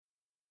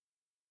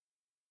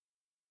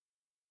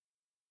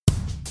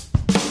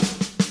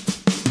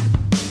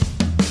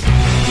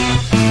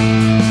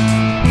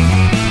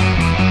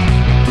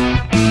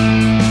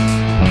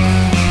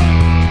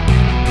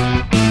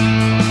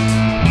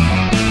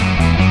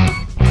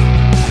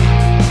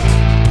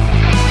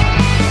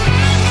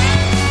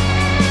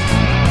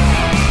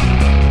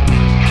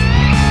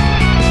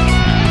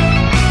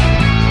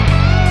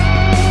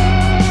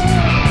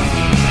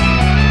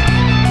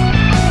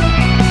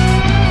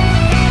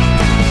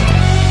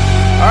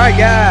right,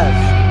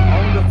 guys.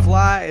 On the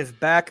Fly is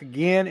back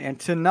again, and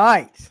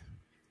tonight's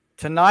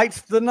the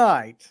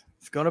night.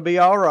 It's going to be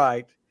all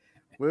right.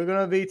 We're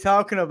going to be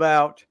talking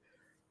about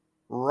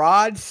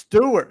Rod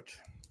Stewart,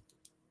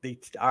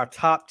 our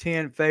top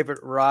 10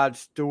 favorite Rod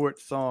Stewart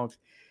songs.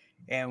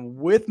 And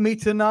with me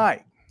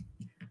tonight,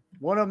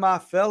 one of my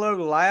fellow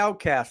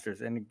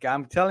loudcasters. And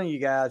I'm telling you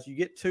guys, you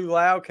get two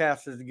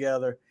loudcasters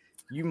together,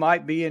 you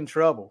might be in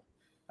trouble.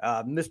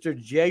 Mr.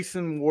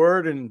 Jason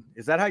Worden.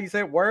 Is that how you say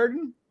it?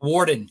 Worden?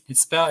 Warden.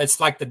 It's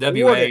like the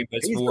WA, Warden. but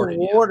it's He's Warden.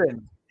 The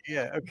Warden.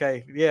 Yeah.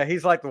 Okay. Yeah.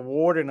 He's like the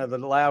Warden of the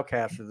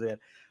loudcasters then.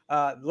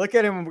 Look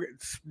at him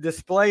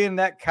displaying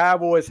that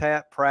Cowboys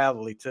hat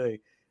proudly too.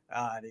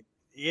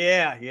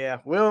 Yeah.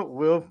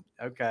 We'll.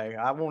 Okay.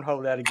 I won't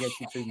hold that against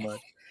you too much.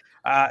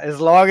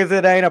 As long as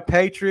it ain't a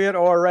Patriot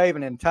or a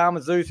Raven. And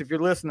Thomas Zeus, if you're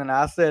listening,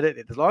 I said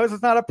it. As long as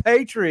it's not a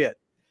Patriot.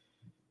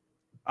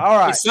 All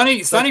right.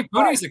 Hey, Sonny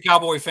Pooney's a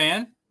Cowboy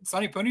fan.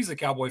 Sonny Pooney's a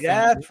Cowboy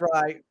fan. That's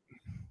right.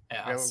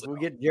 Yeah, we'll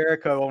get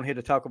Jericho on here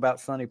to talk about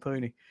Sonny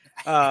Pooney.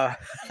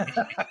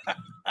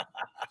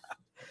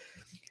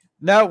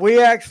 No,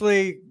 we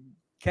actually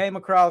came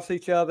across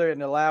each other in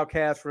the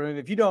Loudcast room.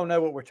 If you don't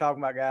know what we're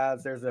talking about,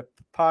 guys, there's a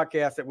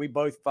podcast that we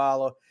both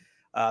follow,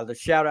 the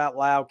Shout Out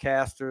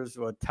Loudcasters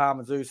with Tom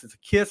and Zeus. It's a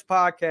Kiss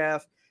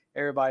podcast.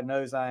 Everybody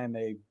knows I am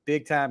a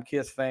big-time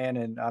Kiss fan,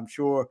 and I'm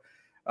sure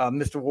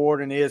Mr.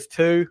 Warden is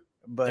too.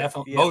 But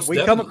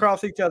we come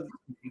across each other.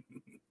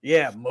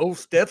 Yeah,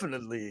 most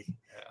definitely.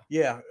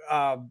 Yeah.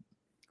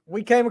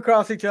 We came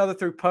across each other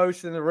through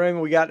posts in the room,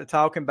 and we got to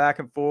talking back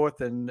and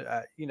forth. And,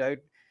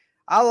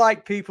 I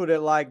like people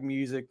that like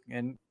music.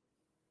 And,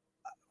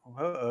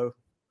 I'm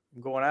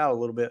going out a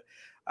little bit.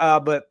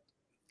 But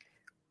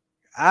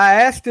I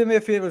asked him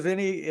if there's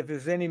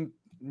any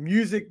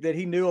music that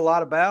he knew a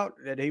lot about,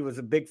 that he was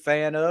a big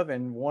fan of.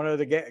 And one of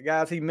the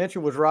guys he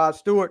mentioned was Rod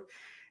Stewart.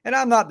 And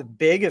I'm not the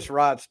biggest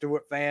Rod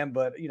Stewart fan,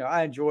 but,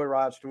 I enjoy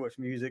Rod Stewart's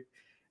music.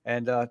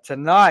 And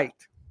tonight,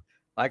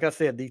 like I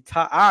said,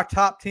 our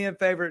top 10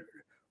 favorite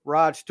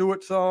Rod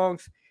Stewart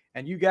songs.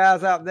 And you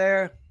guys out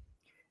there,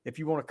 if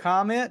you want to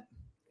comment,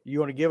 you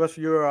want to give us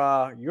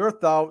your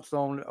thoughts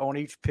on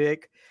each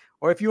pick,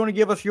 or if you want to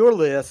give us your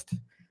list,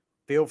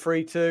 feel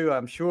free to.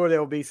 I'm sure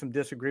there will be some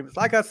disagreements.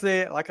 Like I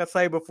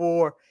say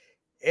before,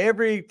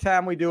 every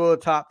time we do a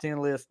top 10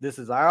 list, this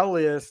is our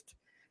list.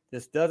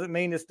 This doesn't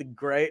mean it's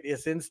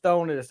it's in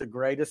stone and it's the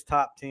greatest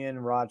top 10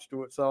 Rod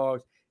Stewart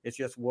songs. It's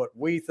just what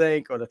we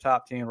think are the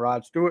top 10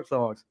 Rod Stewart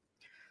songs.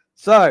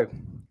 So,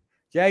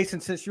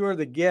 Jason, since you're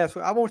the guest,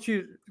 I want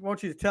you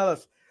to tell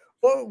us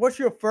what's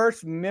your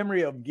first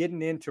memory of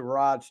getting into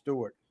Rod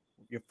Stewart?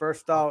 Your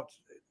first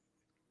thoughts?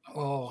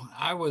 Oh,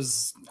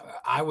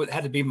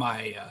 had to be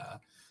my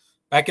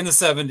back in the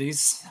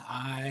 70s.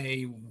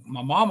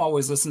 My mom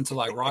always listened to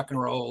like rock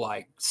and roll,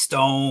 like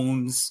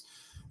Stones,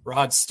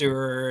 Rod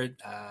Stewart.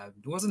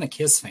 Wasn't a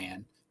Kiss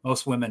fan.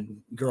 Most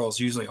girls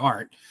usually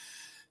aren't,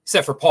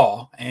 except for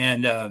Paul.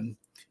 And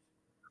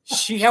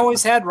she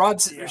always had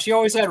Rod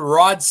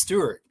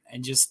Stewart,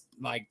 and just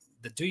like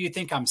the "Do You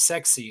Think I'm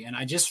Sexy?" And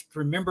I just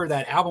remember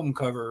that album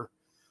cover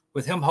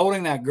with him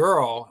holding that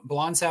girl,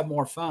 "Blondes Have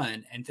More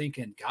Fun," and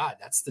thinking, God,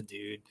 that's the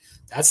dude.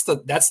 That's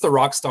the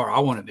rock star I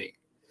want to be,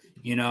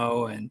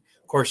 And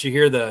of course you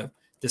hear the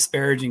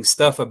disparaging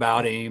stuff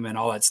about him and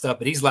all that stuff,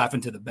 but he's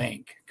laughing to the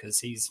bank because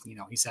he's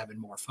having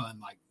more fun,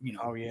 like,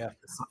 Oh yeah.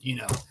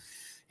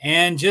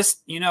 And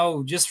just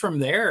from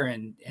there.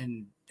 And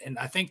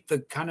I think I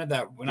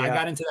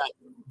got into that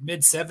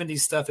mid 70s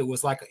stuff, it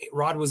was like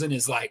Rod was in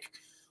his like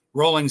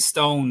Rolling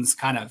Stones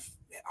kind of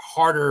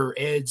harder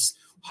edge,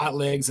 Hot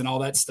Legs and all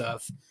that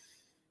stuff.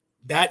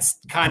 That's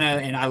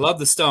and I love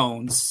the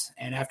Stones.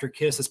 And after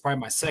Kiss, it's probably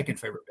my second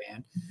favorite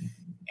band.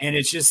 And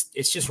it's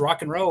just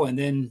rock and roll. And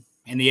then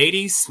in the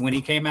 80s, when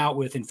he came out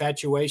with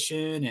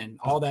Infatuation and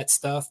all that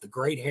stuff, the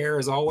great hair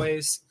as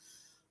always,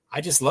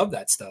 I just love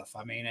that stuff.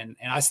 I mean, and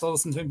I still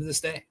listen to him to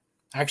this day.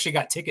 I actually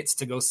got tickets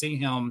to go see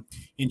him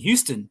in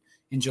Houston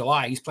in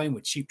July. He's playing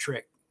with Cheap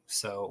Trick.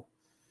 So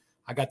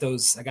I got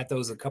those a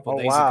couple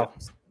days ago.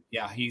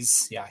 Yeah,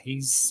 he's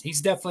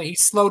definitely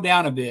slowed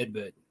down a bit,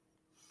 but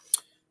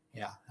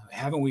yeah,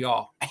 haven't we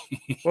all?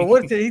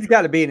 Well, he's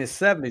got to be in his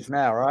 70s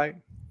now, right?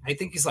 I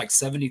think he's like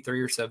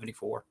 73 or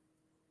 74.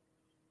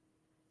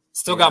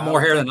 Still got more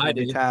hair than I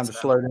did. Time to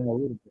slow down a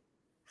little bit.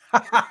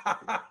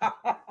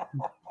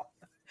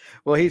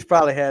 Well, he's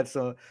probably had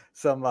some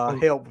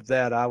help with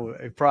that. I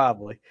would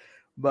probably,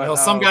 but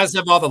some guys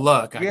have all the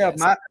luck. I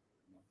guess.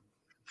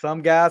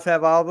 Some guys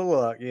have all the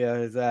luck. Yeah,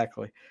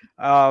 exactly.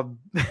 How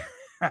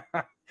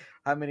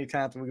many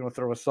times are we going to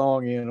throw a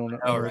song in on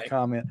a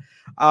comment?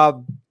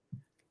 But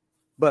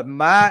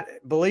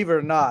believe it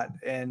or not,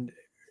 and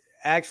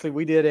actually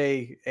we did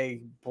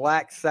a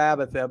Black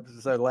Sabbath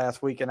episode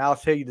last week, and I'll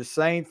tell you the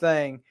same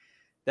thing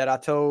that I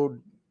told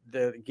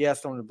the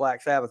guest on the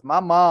Black Sabbath. My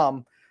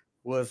mom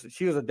was a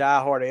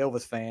diehard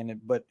Elvis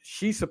fan, but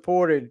she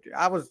supported.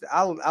 I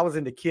was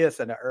into Kiss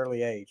at an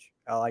early age,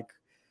 like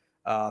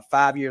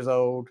 5 years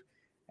old,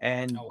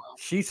 and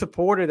she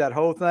supported that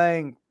whole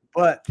thing.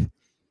 But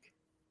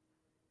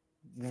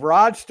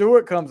Rod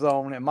Stewart comes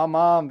on, and my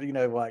mom,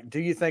 like, do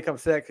you think I'm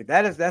sexy?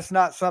 That's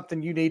not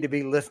something you need to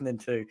be listening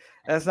to.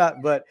 That's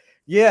not. But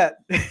yet,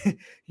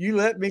 you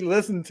let me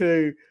listen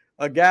to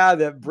a guy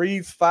that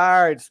breathes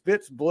fire and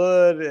spits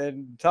blood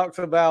and talks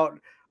about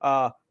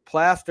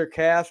plaster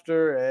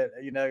caster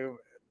and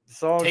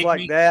songs Take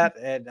like me. that.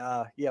 And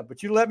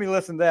but you let me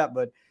listen to that.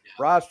 But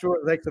Rod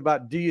Stewart thinks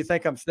about, do you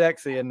think I'm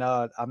sexy? And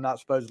I'm not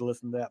supposed to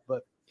listen to that.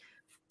 But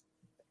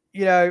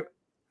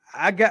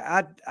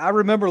I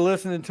remember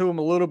listening to him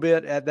a little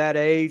bit at that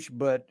age,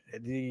 but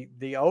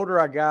the older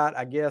I got,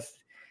 I guess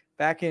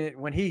back in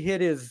when he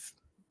hit his,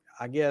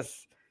 I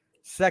guess,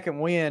 second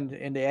wind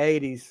in the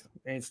 80s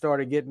and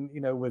started getting,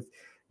 with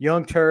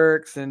Young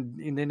Turks and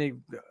then he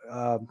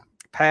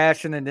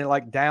Passion and then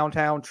like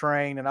Downtown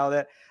Train and all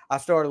that, I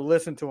started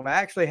listening to him. I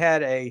actually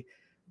had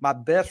my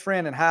best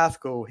friend in high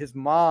school, his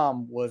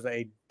mom was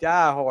a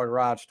diehard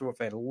Rod Stewart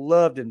fan,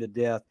 loved him to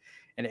death.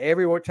 And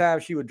every time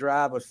she would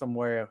drive us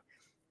somewhere,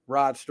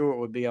 Rod Stewart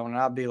would be on, and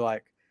I'd be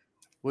like,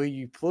 will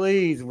you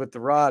please with the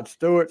Rod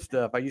Stewart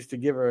stuff? I used to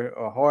give her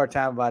a hard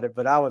time about it,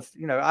 but I was,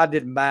 I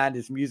didn't mind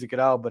his music at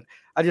all, but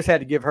I just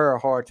had to give her a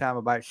hard time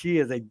about it. She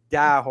is a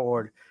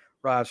diehard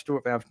Rod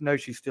Stewart fan. I know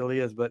she still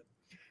is, but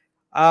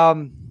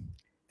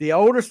the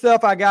older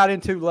stuff I got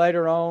into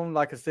later on,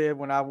 like I said,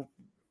 when I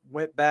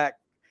went back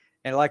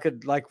and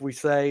like we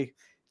say,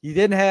 you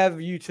didn't have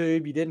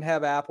YouTube, you didn't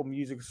have Apple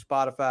Music,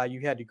 Spotify. You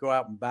had to go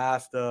out and buy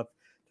stuff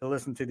to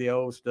listen to the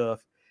old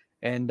stuff.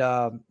 And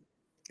I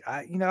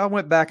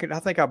went back and I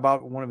think I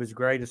bought one of his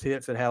greatest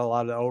hits that had a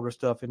lot of the older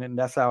stuff in it. And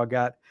that's how I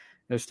got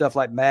stuff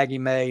like Maggie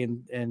May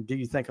and Do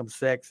You Think I'm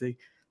Sexy,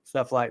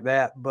 stuff like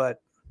that. But,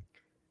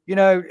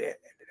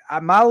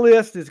 my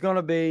list is going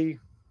to be,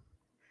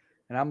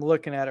 and I'm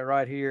looking at it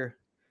right here,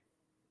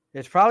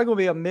 it's probably going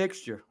to be a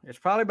mixture. It's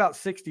probably about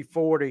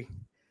 60-40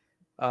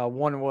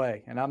 one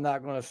way. And I'm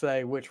not going to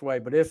say which way,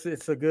 but it's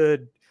a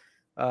good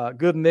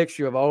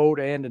mixture of old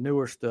and the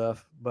newer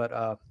stuff.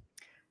 But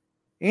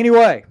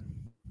anyway,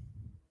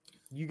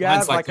 you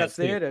guys, like I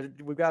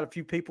said, we've got a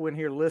few people in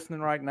here listening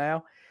right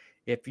now.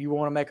 If you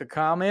want to make a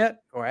comment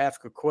or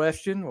ask a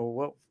question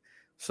or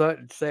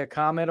say a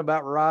comment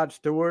about Rod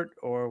Stewart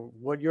or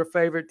what your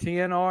favorite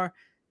 10 are,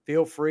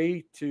 feel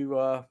free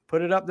to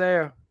put it up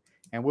there,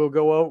 and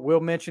we'll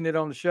mention it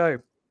on the show.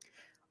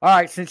 All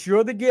right, since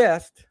you're the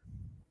guest,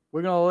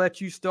 we're going to let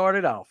you start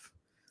it off.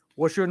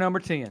 What's your number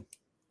 10?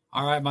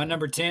 All right, my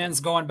number 10 is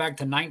going back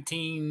to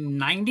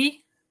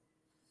 1990.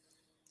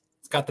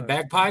 It's got the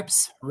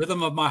bagpipes,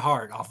 Rhythm of My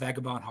Heart off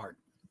Vagabond Heart.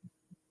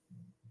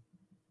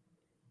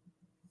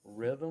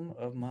 Rhythm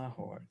of My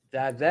Heart.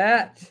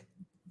 That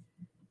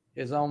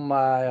is on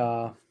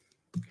my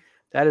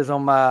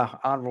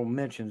honorable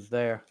mentions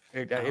there.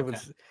 It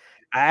was.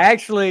 I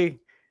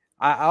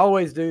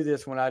always do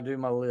this when I do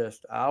my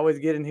list. I always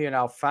get in here and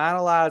I'll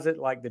finalize it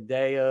like the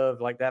day of,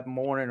 like that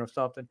morning or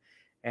something.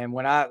 And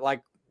when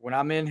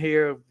I'm in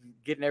here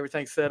getting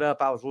everything set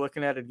up, I was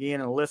looking at it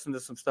again and listening to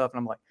some stuff, and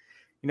I'm like,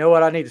 you know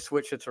what? I need to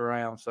switch this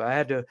around. So I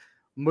had to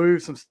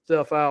move some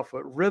stuff out.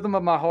 But Rhythm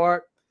of My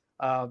Heart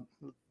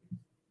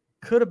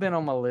could have been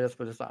on my list,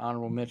 but it's an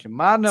honorable mention.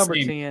 My number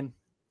 10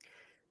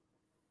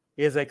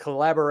 is a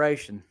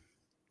collaboration.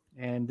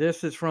 And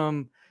this is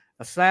from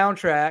a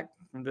soundtrack,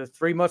 from the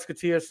Three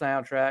Musketeers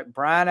soundtrack.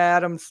 Bryan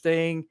Adams,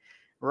 Sting,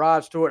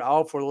 Rod Stewart,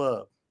 All for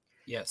Love.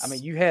 Yes. I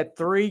mean, you had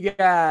three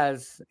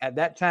guys at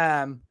that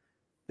time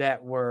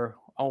that were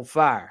on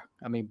fire.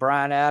 I mean,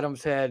 Bryan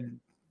Adams had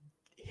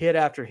hit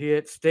after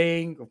hit.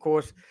 Sting, of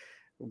course,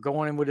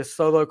 going in with his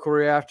solo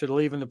career after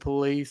leaving the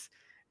Police,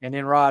 and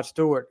then Rod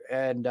Stewart.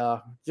 And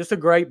just a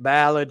great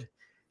ballad.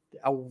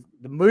 The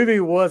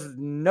movie was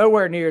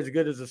nowhere near as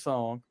good as the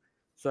song.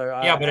 So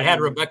but it had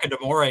Rebecca De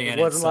Mornay in it.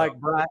 It wasn't like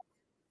Brian.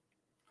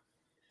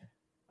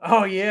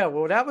 Oh yeah,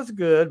 well that was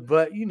good,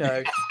 but he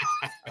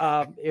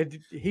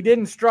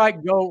didn't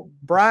strike gold.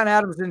 Bryan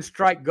Adams didn't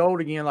strike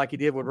gold again like he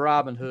did with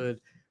Robin Hood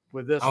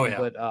with this one. Yeah.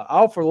 But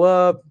All for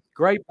Love,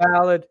 great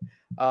ballad.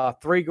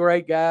 Three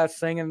great guys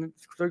singing,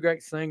 three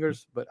great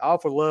singers. But All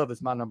for Love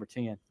is my number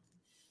 10.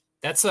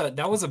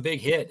 That was a big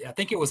hit. I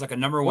think it was like a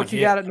number one. What you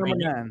got at number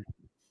 9?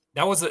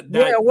 That was it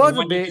was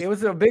a big. It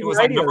was a big. It was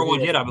like number one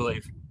hit, I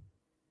believe.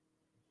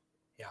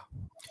 Yeah,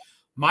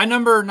 my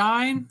number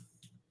 9,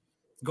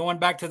 going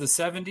back to the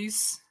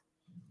 70s,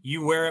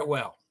 You Wear It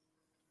Well.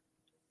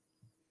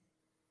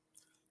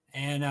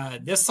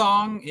 And this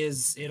song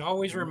it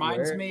always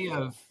reminds me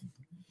of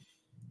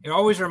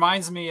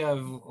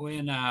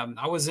when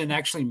I was in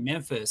actually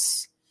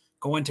Memphis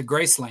going to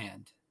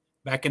Graceland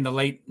back in the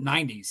late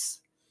 90s.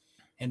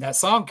 And that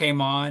song came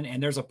on,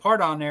 and there's a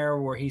part on there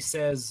where he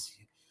says,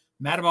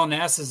 Madame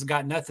Onassis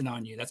got nothing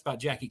on you. That's about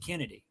Jackie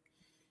Kennedy.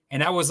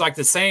 And that was like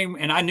the same.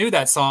 And I knew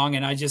that song,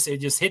 and it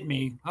just hit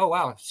me. Oh,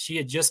 wow. She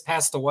had just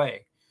passed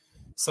away.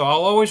 So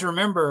I'll always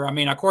remember. I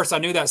mean, of course, I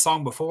knew that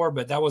song before,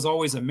 but that was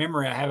always a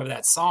memory I have of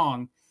that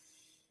song.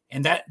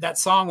 And that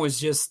song was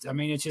just, I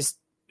mean, it's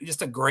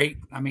just a great,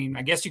 I mean,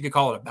 I guess you could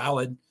call it a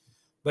ballad,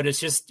 but it's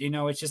just,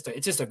 it's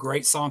just a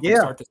great song from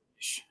start to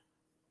finish.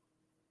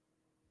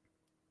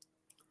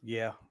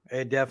 Yeah,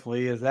 it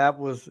definitely is.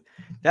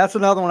 That's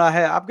another one I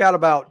had. I've got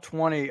about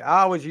 20.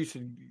 I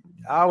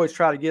always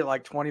try to get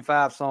like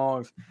 25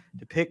 songs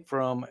to pick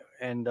from,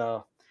 and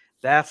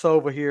that's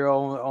over here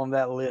on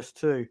that list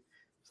too.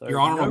 So Your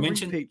no honorable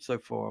mention? repeats so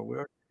far.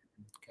 We're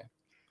Okay.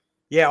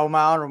 Yeah, on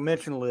my honorable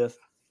mention list.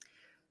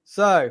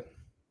 So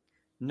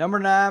number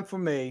 9 for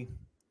me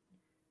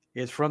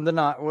is from the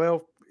night.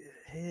 Well,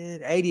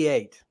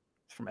 88.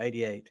 It's from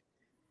 88.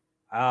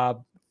 Uh,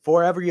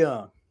 Forever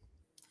Young.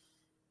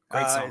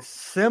 Great song. It's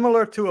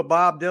similar to a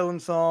Bob Dylan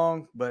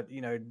song, but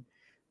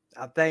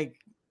I think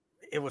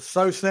it was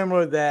so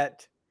similar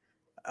that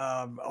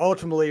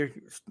ultimately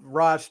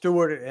Rod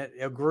Stewart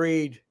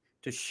agreed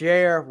to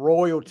share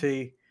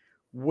royalty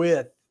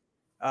with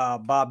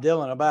Bob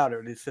Dylan about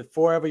it. It said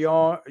 "Forever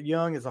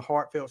Young" is a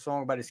heartfelt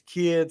song about his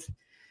kids,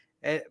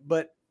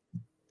 but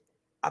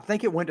I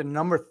think it went to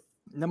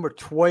number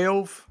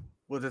 12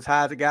 was as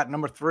high as it got.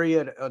 Number 3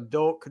 at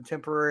adult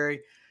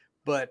contemporary,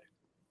 but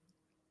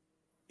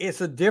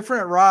it's a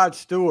different Rod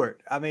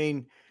Stewart. I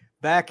mean,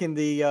 back in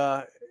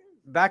the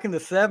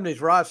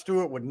 70s, Rod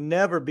Stewart would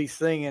never be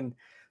singing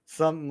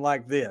something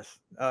like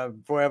this.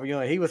 Forever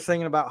Young. He was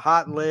singing about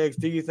hot legs.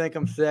 Do you think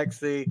I'm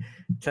sexy?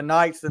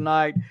 Tonight's the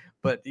night.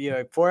 But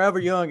Forever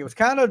Young. It was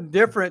kind of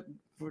different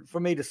for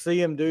me to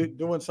see him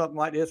doing something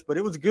like this, but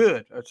it was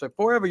good. So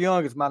Forever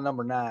Young is my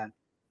number 9.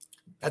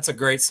 That's a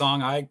great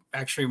song. I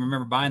actually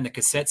remember buying the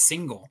cassette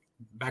single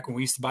back when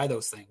we used to buy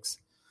those things.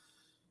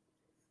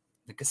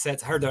 The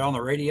cassettes, I heard that on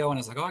the radio, and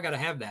I was like, oh, I got to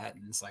have that.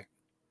 And it's like,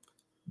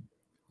 it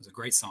was a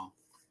great song.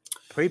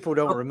 People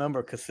don't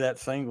remember cassette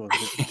singles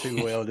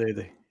too well, do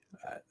they?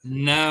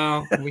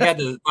 No, we had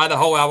to buy the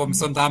whole album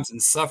sometimes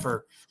and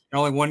suffer. And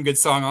only one good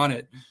song on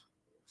it.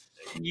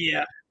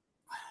 Yeah.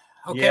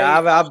 Okay. Yeah,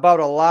 I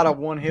bought a lot of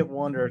one-hit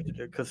wonder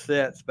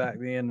cassettes back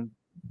then.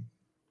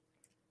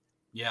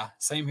 Yeah,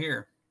 same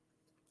here.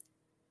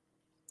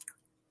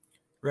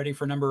 Ready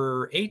for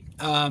number 8?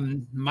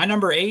 My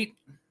number 8.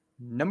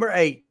 Number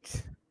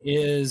 8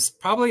 is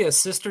probably a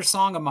sister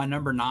song of my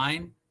number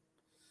 9.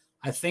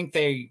 I think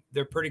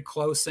they're pretty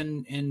close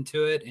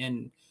into it,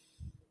 and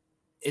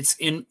it's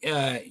in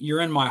 "You're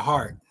in My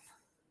Heart."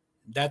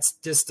 That's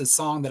just a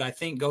song that I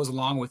think goes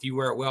along with "You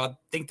Wear It Well." I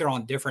think they're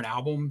on different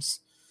albums,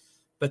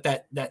 but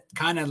that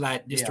kind of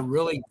like just a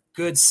really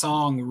good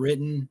song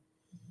written,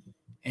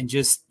 and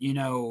just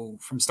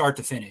from start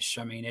to finish.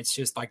 I mean, it's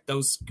just like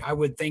those. I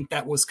would think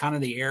that was kind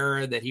of the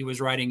era that he was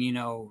writing,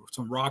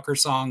 some rocker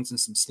songs and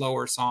some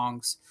slower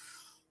songs.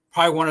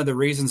 Probably one of the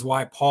reasons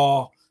why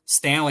Paul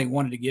Stanley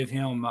wanted to give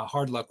him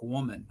 "Hard Luck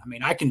Woman." I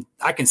mean, I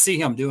can see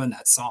him doing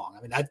that song.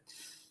 I mean, that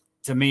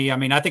to me, I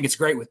mean, I think it's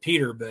great with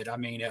Peter, but I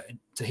mean,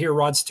 to hear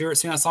Rod Stewart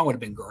sing that song would have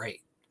been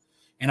great.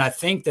 And I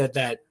think that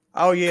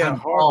kind of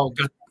Paul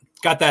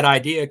got that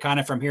idea kind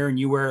of from hearing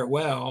 "You Wear It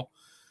Well"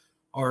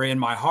 or "In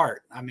My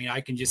Heart." I mean, I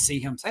can just see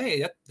him say,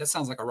 hey, that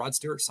sounds like a Rod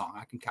Stewart song.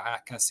 I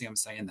kind of see him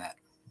saying that.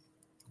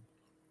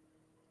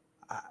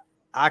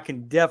 I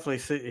can definitely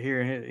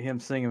hear him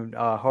singing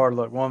 "Hard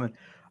Luck Woman."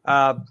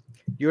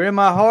 "You're in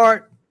My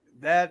Heart."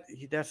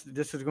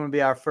 This is going to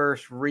be our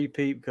first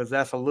repeat because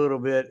that's a little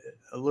bit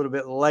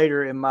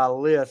later in my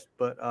list.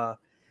 But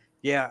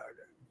yeah,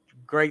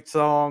 great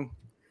song.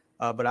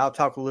 But I'll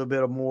talk a little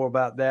bit more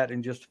about that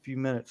in just a few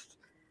minutes.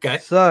 Okay.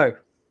 So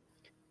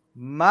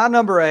my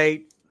number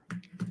 8,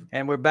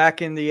 and we're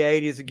back in the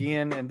 80s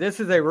again, and this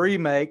is a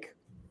remake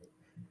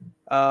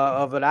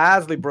of an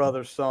Isley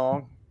Brothers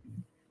song.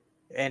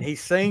 And he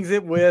sings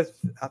it with,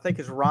 I think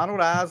it's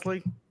Ronald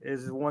Isley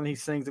is the one he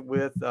sings it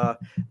with.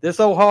 "This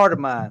Old Heart of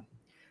Mine."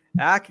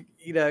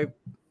 He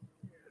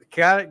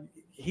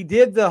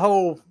did the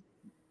whole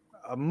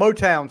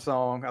Motown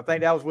song. I think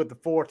that was with the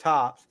Four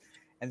Tops.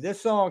 And this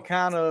song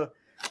kind of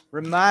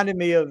reminded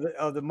me of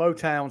the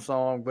Motown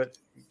song, but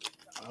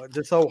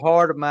 "This Old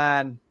Heart of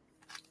Mine,"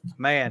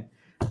 man,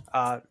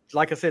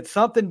 like I said,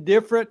 something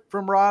different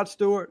from Rod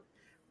Stewart,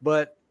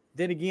 but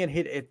then again,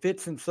 it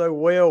fits him so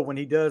well when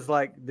he does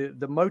like the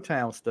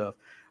Motown stuff.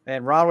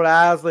 And Ronald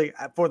Isley,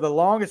 for the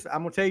longest,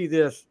 I'm going to tell you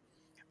this,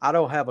 I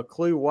don't have a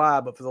clue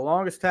why, but for the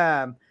longest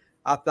time,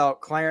 I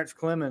thought Clarence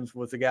Clemens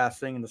was the guy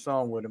singing the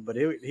song with him, but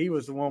he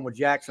was the one with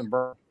Jackson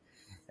Browne.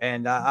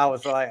 And I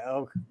was like,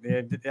 oh,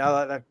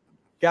 I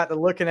got to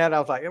looking at it, I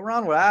was like,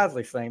 Ronald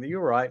Isley sang it.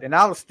 You're right. And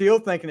I was still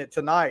thinking it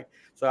tonight.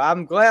 So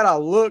I'm glad I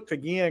looked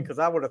again because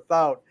I would have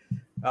thought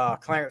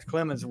Clarence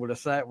Clemens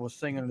was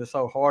singing "This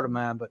Old Heart of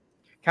Mine," but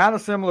kind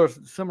of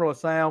similar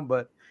sound,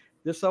 but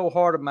 "This Old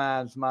Heart of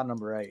Mine" is my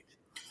number 8.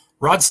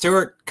 Rod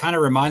Stewart kind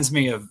of reminds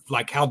me of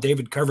like how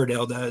David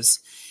Coverdale does.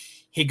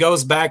 He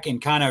goes back and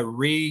kind of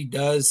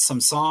redoes some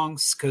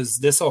songs because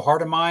 "This Old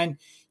Heart of Mine,"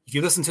 if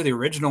you listen to the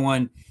original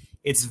one,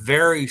 it's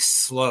very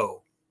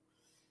slow.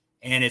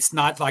 And it's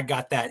not like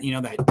got that,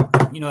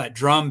 that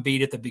drum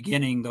beat at the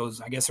beginning. Those,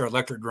 I guess, are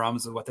electric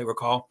drums is what they were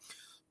called.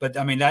 But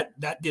I mean,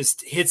 that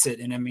just hits it.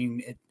 And I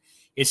mean,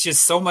 it's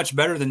just so much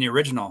better than the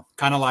original,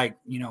 kind of like,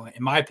 in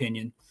my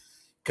opinion,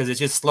 because it's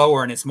just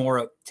slower and it's more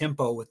up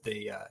tempo with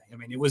the, I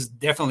mean, it was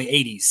definitely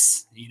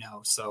 80s,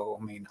 so,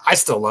 I mean, I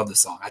still love the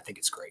song. I think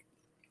it's great.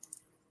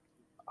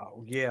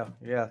 Oh yeah,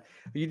 yeah.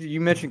 You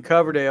mentioned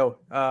Coverdale.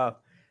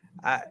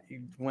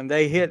 When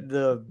they hit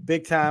the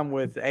big time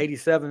with the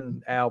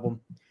 '87 album,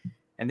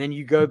 and then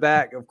you go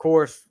back, of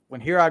course, when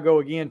Here I Go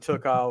Again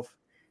took off,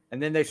 and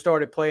then they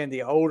started playing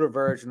the older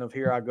version of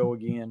Here I Go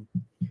Again,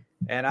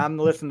 and I'm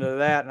listening to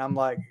that, and I'm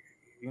like,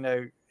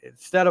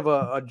 instead of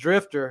a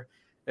drifter,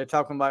 they're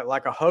talking about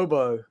like a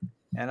hobo,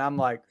 and I'm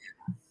like,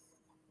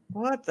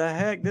 what the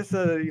heck? This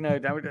is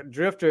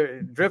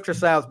drifter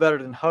sounds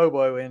better than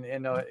hobo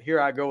in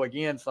Here I Go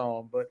Again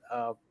song, but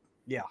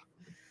yeah.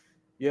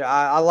 Yeah,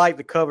 I like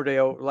the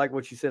Coverdale, like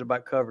what you said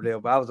about Coverdale,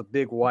 but I was a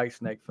big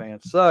Whitesnake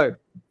fan. So,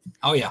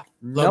 oh yeah,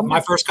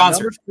 my first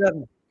concert. Number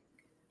 7.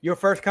 Your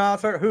first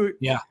concert? Who?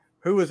 Yeah.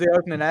 Who was the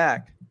opening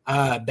act?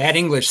 Bad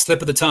English,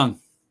 Slip of the Tongue.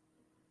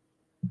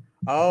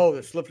 Oh,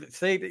 the Slip.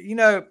 See,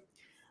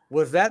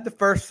 was that the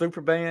first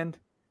super band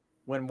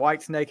when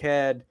Whitesnake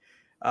had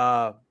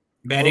Bad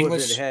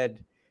English? It had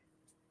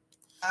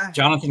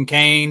Jonathan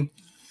Cain.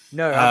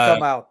 No, I'm talking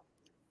about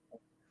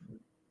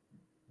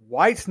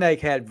Whitesnake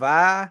had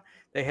Vi.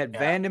 They had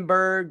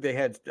Vandenberg. They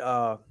had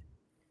what's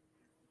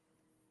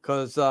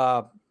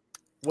Tommy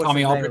his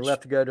Aldridge name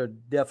left to go to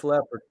Def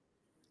Leppard.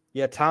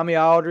 Yeah, Tommy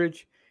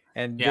Aldridge,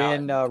 and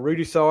then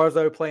Rudy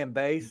Sarzo playing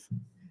bass.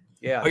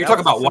 Yeah. Oh, you're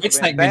talking about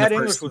Whitesnake. Bad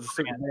English was a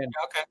super band.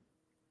 Okay,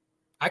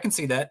 I can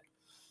see that.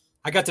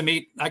 I got to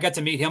meet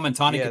him and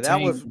Tawny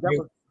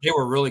Katane. They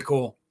were really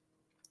cool.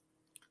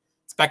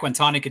 It's back when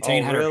Tawny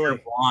Katane had her hair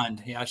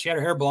blonde. Yeah, she had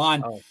her hair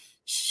blonde. Oh.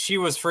 She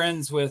was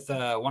friends with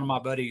one of my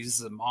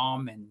buddies'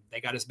 mom, and they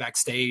got us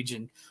backstage.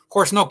 And of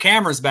course, no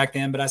cameras back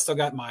then, but I still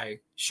got my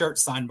shirt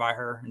signed by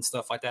her and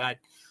stuff like that. I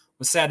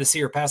was sad to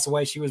see her pass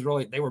away.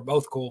 They were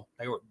both cool.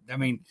 They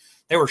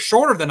were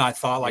shorter than I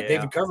thought. Like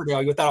David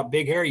Coverdale, without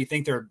big hair, you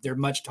think they're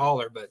much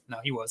taller, but no,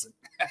 he wasn't.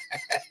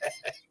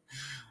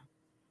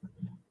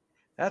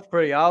 That's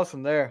pretty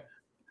awesome there.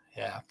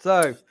 Yeah.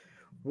 So,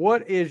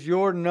 what is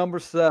your number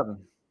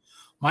 7?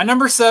 My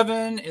number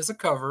 7 is a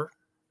cover,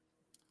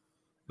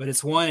 but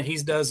it's one that he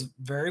does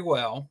very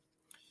well.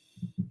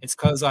 It's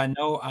because I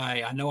know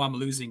I'm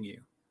losing you.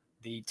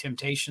 The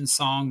Temptation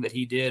song that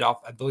he did I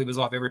believe it was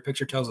off Every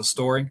Picture Tells a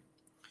Story.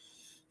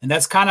 And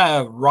that's kind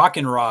of rock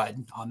and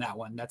Rod on that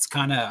one. That's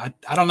kind of,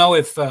 I don't know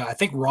if, I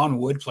think Ron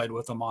Wood played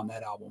with him on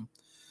that album.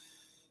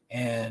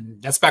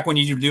 And that's back when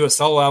you do a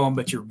solo album,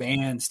 but your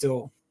band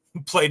still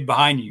played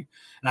behind you.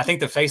 And I think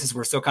the Faces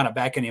were still kind of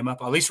backing him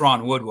up. At least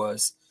Ron Wood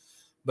was.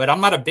 But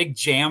I'm not a big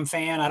jam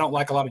fan. I don't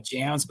like a lot of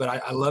jams, but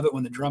I love it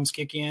when the drums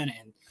kick in,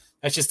 and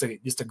that's just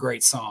a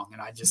great song.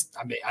 And I just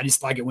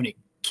like it when it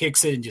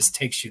kicks it and just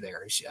takes you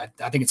there.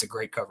 I think it's a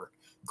great cover.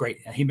 Great.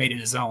 And he made it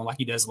his own, like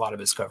he does a lot of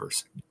his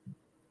covers.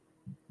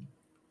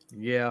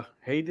 Yeah,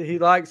 he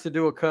likes to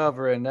do a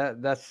cover, and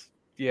that's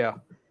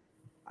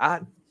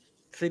I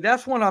see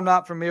that's one I'm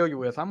not familiar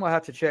with. I'm gonna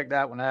have to check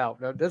that one out.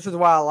 This is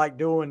why I like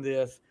doing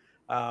this.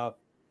 I'll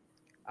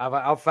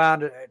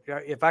find it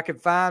if I can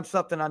find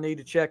something I need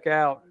to check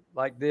out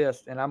like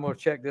this, and I'm gonna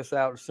check this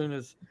out as soon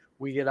as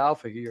we get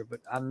off of here.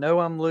 But I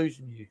know I'm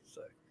losing you,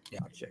 so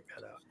I'll check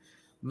that out.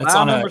 That's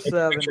my number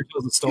 7.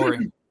 The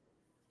story.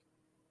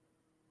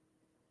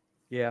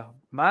 Yeah,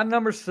 my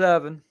number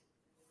 7.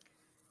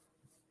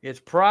 It's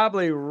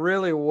probably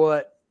really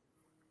one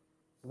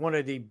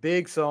of the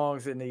big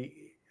songs in the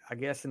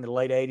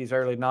late 80s,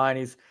 early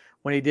 90s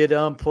when he did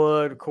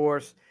Unplugged, of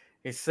course.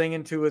 He's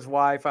singing to his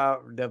wife,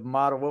 the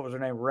model, what was her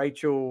name?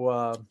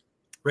 Rachel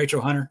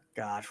Hunter.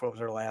 Gosh, what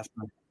was her last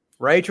name?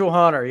 Rachel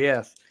Hunter,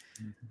 yes.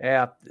 Mm-hmm.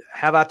 Yeah.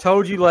 Have I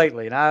told you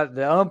lately? And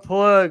the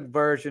Unplugged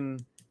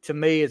version to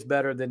me is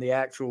better than the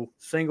actual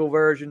single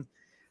version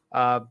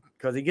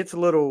because he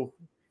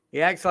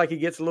acts like he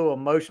gets a little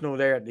emotional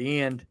there at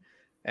the end.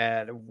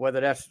 And whether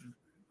that's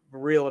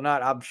real or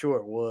not, I'm sure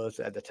it was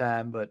at the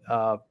time. But,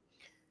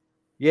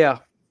 yeah.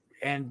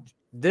 And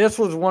this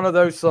was one of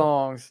those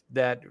songs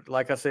that,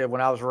 like I said, when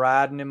I was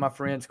riding in my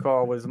friend's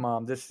car with his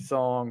mom, this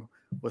song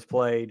was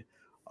played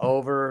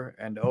over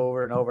and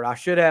over and over. I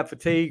should have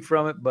fatigue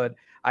from it, but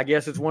I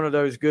guess it's one of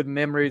those good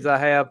memories I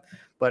have.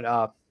 But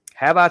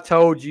Have I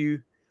Told You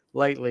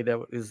Lately, that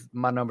is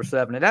my number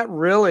 7. And that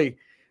really,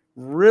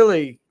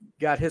 really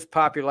got his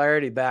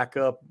popularity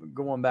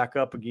going back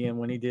up again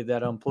when he did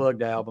that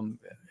Unplugged album.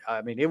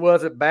 I mean, it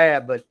wasn't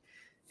bad, but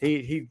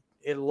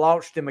it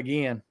launched him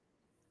again.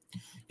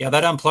 Yeah,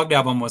 that Unplugged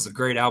album was a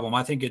great album.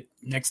 I think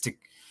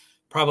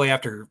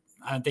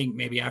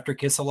maybe after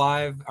Kiss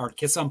Alive or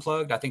Kiss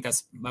Unplugged. I think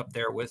that's up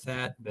there with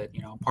that, but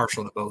I'm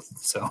partial to both.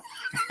 So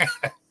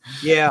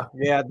yeah.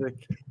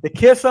 The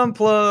Kiss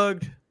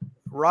Unplugged,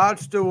 Rod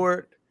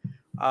Stewart,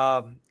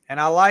 and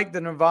I like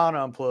the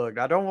Nirvana Unplugged.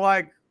 I don't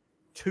like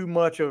too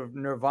much of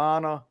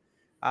Nirvana,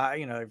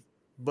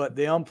 but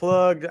the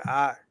Unplugged,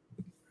 I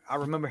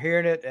remember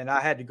hearing it and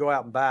I had to go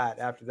out and buy it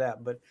after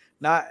that. But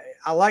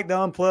I like the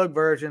Unplugged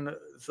version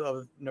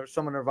of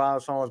some of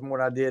Nirvana songs more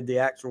than I did the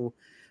actual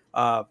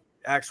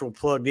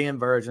plugged in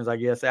versions, I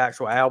guess,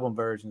 actual album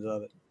versions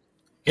of it.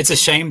 It's a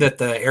shame that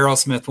the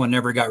Aerosmith one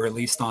never got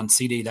released on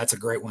CD. That's a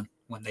great one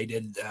when they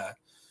did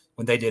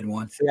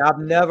one. See, I've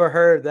never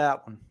heard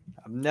that one.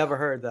 I've never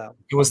heard that.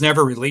 It was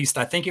never released.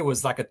 I think it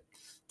was like a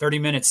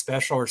 30-minute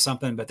special or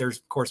something, but there's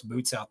of course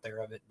boots out there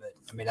of it. But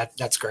I mean,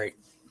 that's great.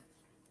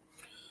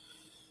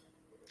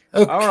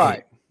 Okay. All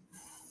right.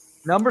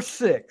 Number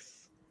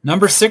 6.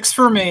 Number 6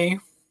 for me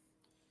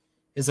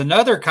is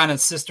another kind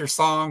of sister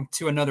song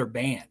to another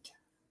band.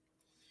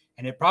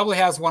 And it probably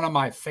has one of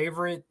my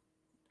favorite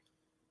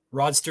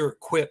Rod Stewart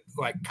quip,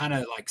 like kind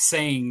of like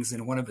sayings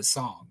in one of his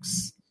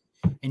songs.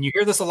 And you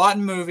hear this a lot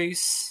in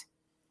movies.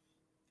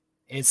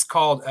 It's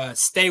called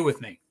Stay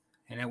With Me.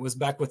 And it was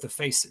back with the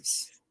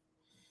Faces.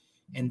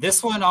 And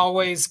this one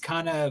always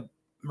kind of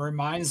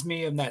reminds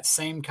me of that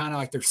same kind of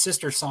like their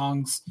sister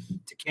songs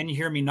to Can You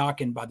Hear Me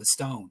Knocking by the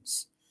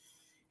Stones.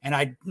 And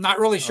I'm not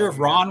really sure if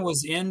Ron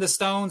was in the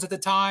Stones at the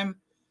time,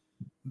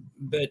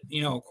 but,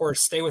 you know, of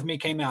course, Stay With Me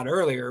came out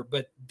earlier.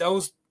 But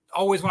those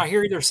always, when I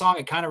hear their song,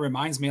 it kind of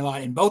reminds me a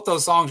lot. And both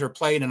those songs are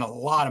played in a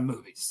lot of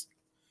movies.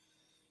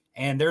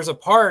 And there's a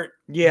part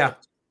that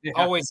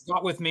always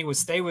got with me with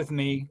Stay With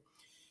Me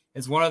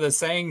is one of the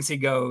sayings he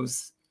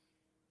goes,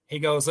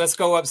 let's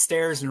go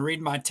upstairs and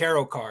read my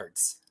tarot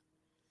cards.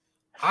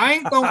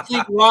 I don't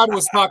think Rod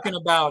was talking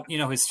about, you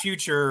know, his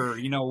future,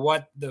 you know,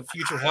 what the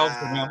future held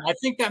for him. I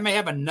think that may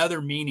have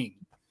another meaning.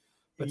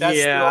 But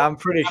that's I'm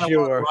pretty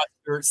sure. Rod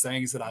Stewart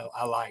sayings that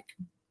I like.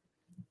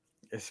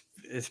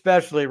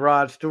 Especially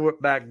Rod Stewart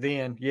back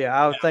then. Yeah,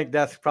 I would think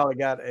that's probably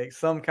got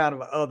some kind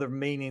of other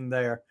meaning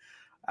there.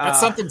 That's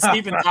something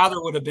Steven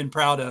Tyler would have been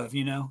proud of,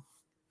 you know.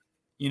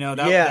 You know,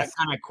 that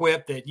kind of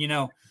quip that, you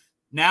know,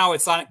 now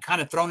it's not kind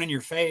of thrown in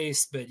your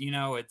face, but, you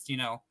know, it's, you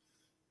know,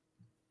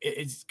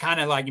 it's kind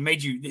of like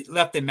it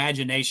left the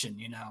imagination,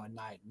 you know, and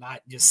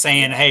not just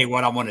saying, hey,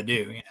 what I want to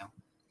do, you know.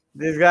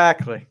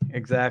 Exactly.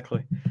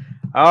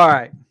 All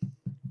right.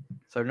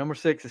 So number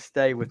 6 is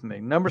Stay With Me.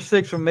 Number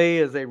 6 for me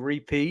is a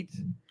repeat.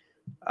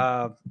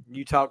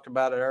 You talked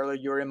about it earlier.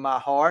 You're in My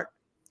Heart.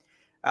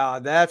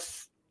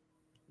 That's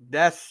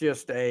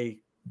just I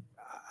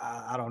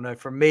don't know,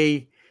 for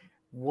me,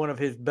 one of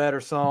his better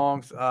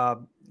songs.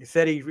 He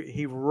said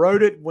he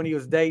wrote it when he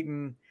was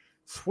dating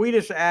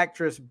Swedish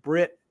actress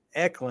Britt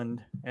Ekland,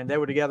 and they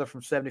were together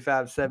from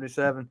 75 to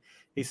 77.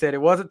 He said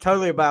it wasn't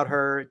totally about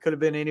her. It could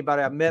have been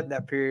anybody I met in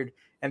that period,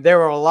 and there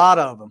were a lot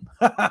of them.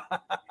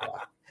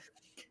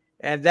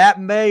 And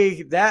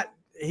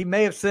he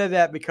may have said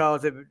that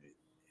because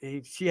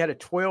she had a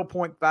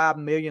 $12.5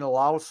 million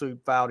lawsuit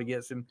filed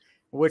against him,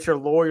 which her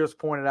lawyers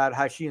pointed out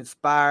how she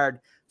inspired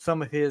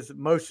some of his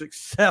most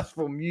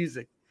successful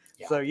music.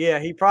 Yeah. So,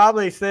 he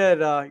probably said,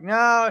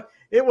 no,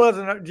 it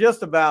wasn't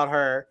just about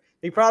her.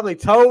 He probably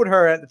told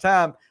her at the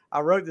time, I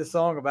wrote this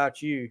song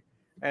about you.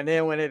 And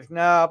then when it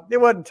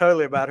wasn't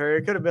totally about her.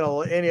 It could have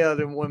been any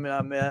other woman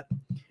I met.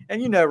 And,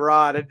 you know,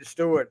 Rod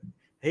Stewart,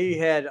 he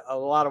had a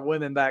lot of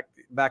women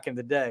back in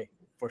the day,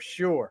 for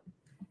sure.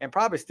 And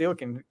probably still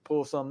can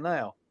pull some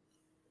now.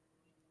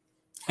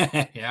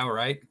 Yeah,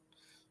 right.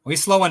 Well,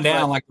 he's slowing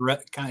down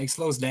he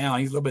slows down.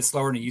 He's a little bit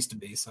slower than he used to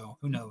be. So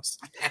who knows?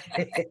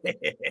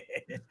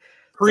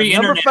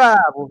 Pre-internet. Number 5.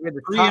 We'll get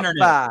the top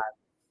 5.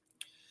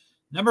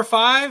 Number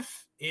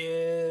 5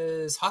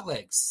 is Hot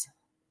Legs.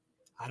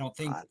 I don't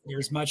think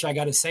there's much I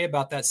got to say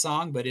about that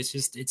song, but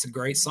it's a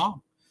great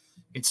song.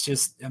 It's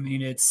just, I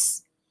mean,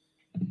 it's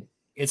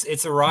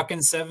a rockin'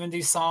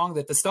 70s song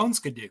that the Stones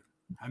could do.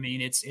 I mean,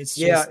 it's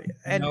just,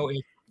 and, you know,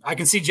 I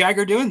can see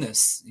Jagger doing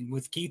this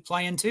with Keith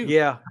playing too.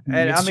 Yeah.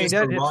 And I mean,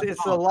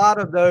 it's a lot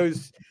of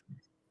those.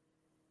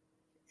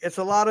 It's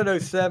a lot of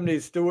those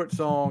 70s Stewart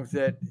songs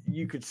that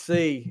you could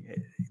see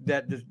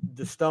that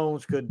the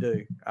Stones could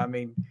do. I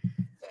mean,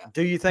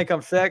 Do You Think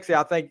I'm Sexy?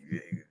 I think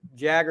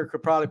Jagger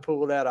could probably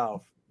pull that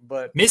off.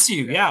 But Miss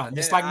You,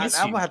 just like Miss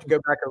You. I'm gonna have to go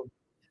back.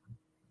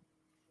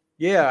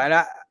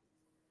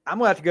 I'm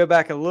gonna have to go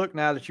back and look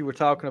now that you were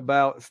talking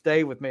about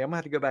Stay With Me. I'm gonna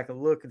have to go back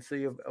and look and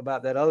see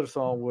about that other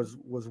song. Was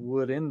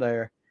Wood in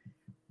there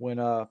when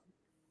the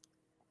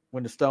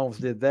Stones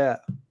did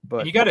that?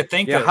 But you got to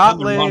think that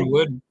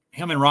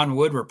him and Ron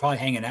Wood were probably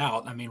hanging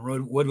out. I mean,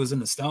 Wood was in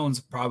the Stones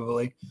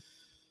probably.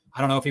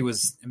 I don't know if he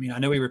was. I mean, I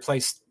know he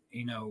replaced.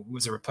 You know,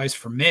 was a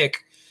replacement for Mick,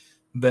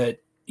 but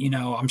you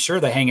know, I'm sure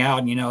they hang out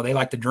and, you know, they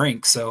like to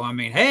drink. So, I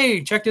mean,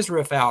 hey, check this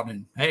riff out.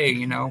 And hey,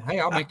 you know, hey,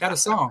 I'll make that a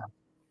song.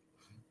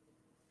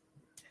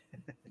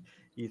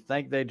 You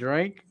think they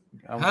drink?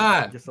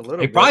 Just a little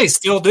bit. They probably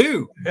still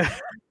do.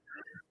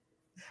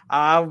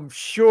 I'm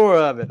sure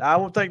of it. I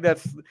don't think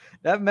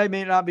that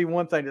may not be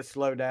one thing to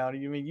slow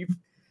down. You mean,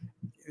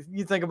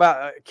 you think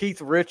about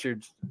Keith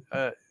Richards.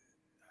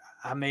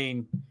 I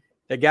mean,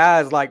 the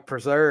guy's like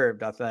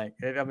preserved, I think.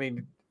 I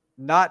mean,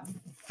 not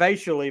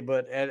facially,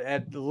 but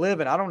at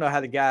living, I don't know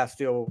how the guy's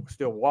still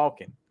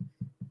walking.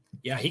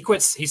 Yeah, he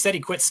quits. He said he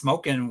quit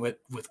smoking with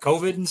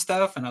COVID and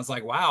stuff. And I was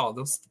like, wow,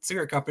 those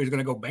cigarette companies are going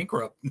to go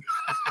bankrupt.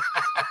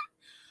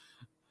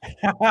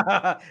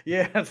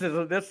 Yeah,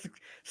 this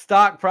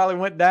stock probably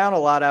went down a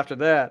lot after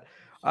that.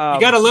 You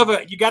gotta love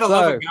a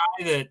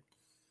guy that,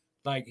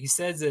 like, he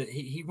says that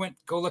he went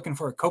go looking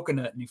for a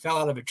coconut and he fell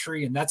out of a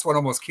tree, and that's what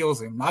almost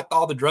kills him. Not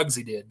all the drugs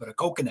he did, but a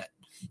coconut.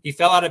 He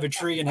fell out of a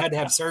tree and had to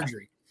have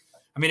surgery.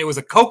 I mean, it was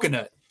a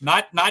coconut,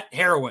 not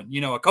heroin,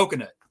 a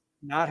coconut.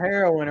 Not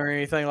heroin or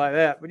anything like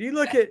that. But you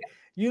look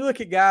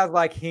at guys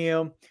like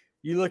him.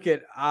 You look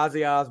at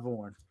Ozzy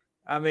Osbourne.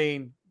 I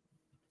mean,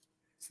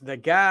 the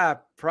guy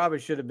probably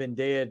should have been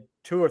dead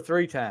 2 or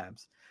 3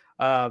 times.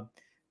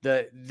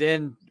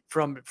 Then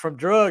from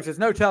drugs, there's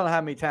no telling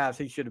how many times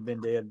he should have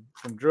been dead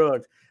from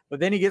drugs. But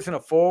then he gets in a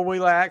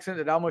 4-wheeler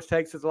accident that almost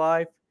takes his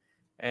life,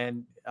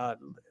 and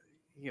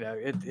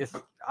it's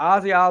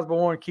Ozzy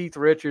Osbourne, Keith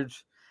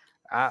Richards.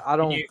 I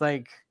don't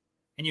think.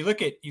 And you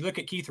look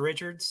at Keith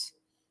Richards,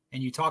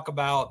 and you talk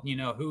about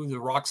who the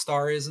rock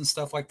star is and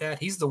stuff like that.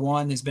 He's the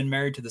one that's been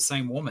married to the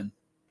same woman.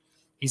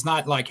 He's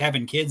not like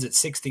having kids at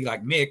 60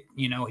 like Mick.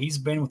 He's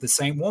been with the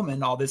same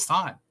woman all this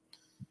time.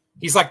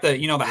 He's like the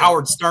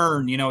Howard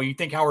Stern. You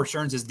think Howard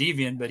Stern's is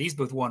deviant, but he's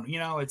with one.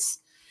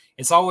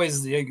 It's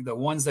always the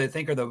ones they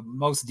think are the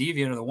most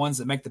deviant are the ones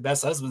that make the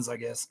best husbands, I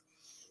guess.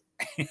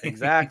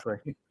 Exactly.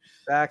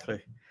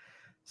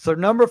 So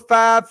number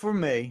 5 for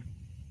me,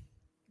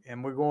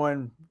 and we're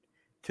going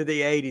to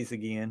the 80s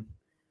again.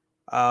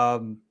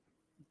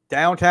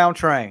 Downtown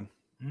Train.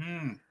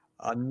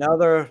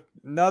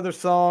 Another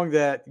song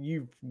that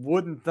you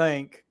wouldn't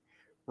think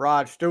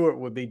Rod Stewart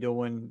would be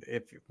doing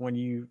when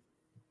you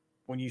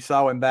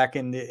saw him back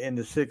in the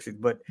 60s,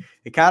 but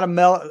it kind of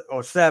mellowed,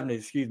 or 70s,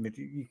 excuse me.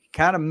 You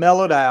kind of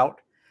mellowed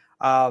out.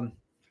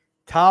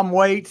 Tom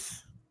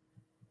Waits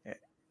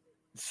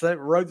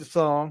wrote the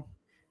song,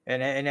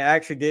 and it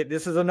actually did.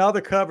 This is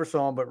another cover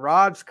song, but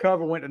Rod's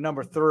cover went to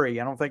number 3.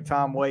 I don't think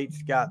Tom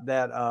Waits got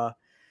that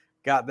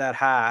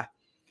high.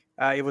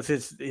 It was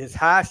his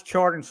highest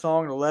charting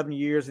song in 11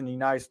 years in the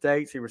United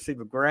States. He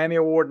received a Grammy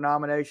Award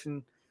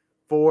nomination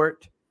for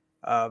it.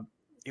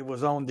 It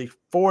was on the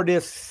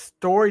 4-disc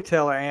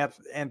Storyteller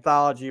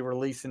anthology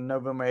released in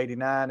November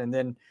 '89, and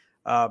then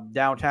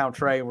Downtown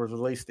Train was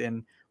released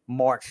in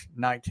March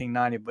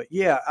 1990. But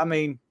yeah, I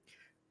mean,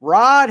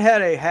 Rod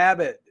had a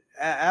habit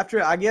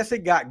after, I guess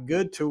it got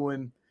good to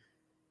him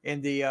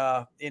in the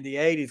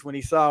 80s when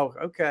he saw,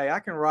 okay, I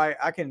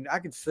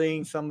can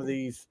sing some of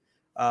these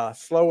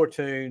slower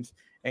tunes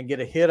and get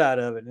a hit out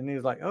of it. And he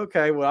was like,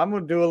 okay, well, I'm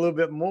going to do a little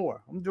bit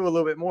more.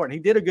 And he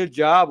did a good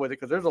job with it,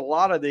 because there's a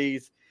lot of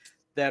these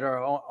that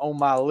are on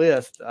my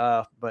list.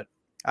 But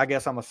I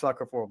guess I'm a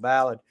sucker for a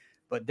ballad.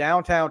 But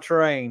Downtown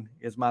Train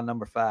is my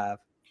number 5.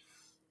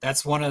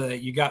 That's one of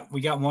we got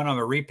one on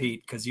a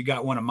repeat, because you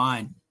got one of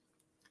mine.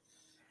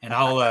 And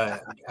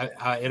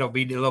it'll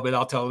be a little bit,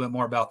 I'll tell a little bit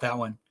more about that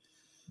one.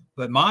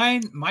 But my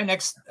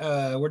next,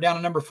 we're down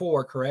to number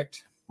 4,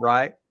 correct?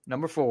 Right.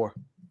 Number 4.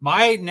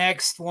 My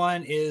next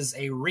one is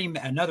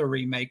another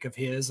remake of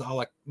his, all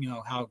like,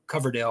 how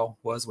Coverdale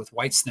was with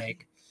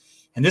Whitesnake.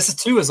 And this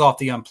too is off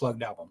the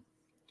Unplugged album.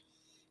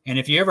 And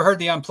if you ever heard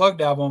the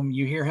Unplugged album,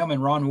 you hear him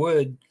and Ron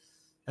Wood.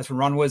 That's when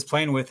Ron Wood's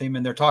playing with him,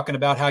 and they're talking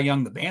about how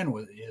young the band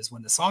is.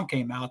 When the song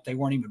came out, they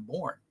weren't even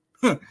born.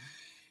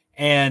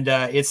 And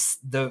it's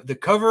the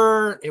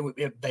cover.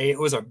 It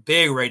was a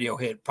big radio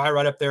hit, probably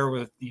right up there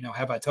with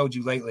Have I Told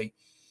You Lately?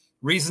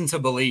 Reason to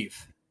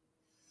Believe.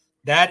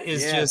 That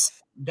is just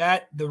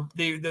that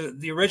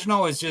the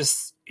original is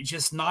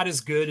just not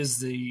as good as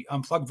the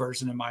Unplugged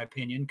version, in my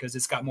opinion, because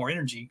it's got more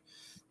energy.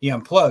 The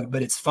Unplugged,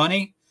 but it's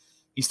funny.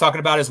 He's talking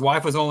about his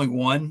wife was only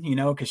 1,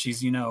 because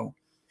she's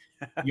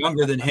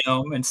younger than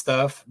him and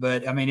stuff.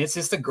 But I mean, it's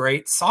just a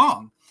great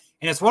song.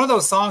 And it's one of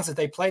those songs that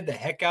they played the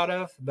heck out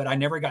of, but I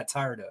never got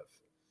tired of.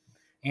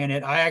 And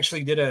I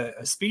actually did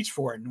a speech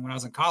for it. And when I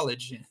was in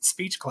college, in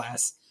speech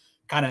class,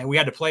 we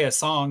had to play a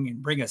song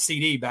and bring a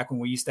CD back when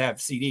we used to have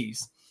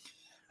CDs,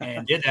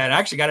 and did that. I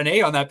actually got an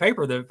A on that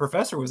paper. The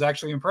professor was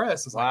actually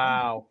impressed.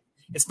 Wow.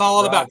 Like, it's not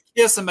all about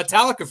Kiss and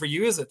Metallica for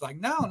you, is it? Like,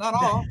 no, not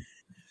all.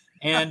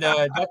 And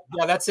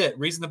that's it.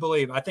 Reason to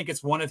Believe. I think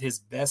it's one of his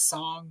best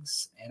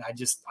songs. And I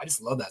just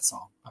love that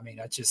song. I mean,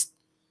 it's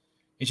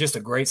just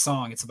a great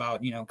song. It's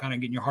about, kind of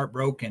getting your heart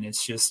broken.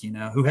 It's just,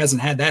 who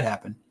hasn't had that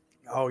happen?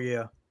 Oh,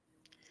 yeah.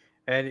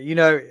 And,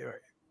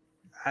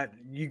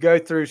 you go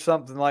through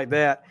something like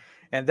that,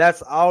 and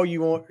that's all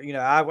you want.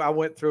 I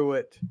went through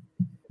it,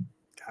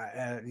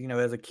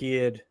 as a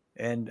kid,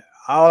 and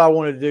all I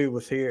wanted to do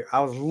was hear.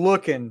 I was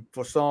looking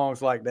for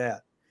songs like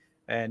that.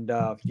 And,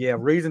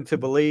 Reason to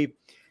Believe.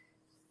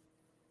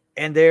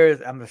 And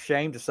I'm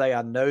ashamed to say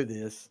I know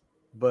this,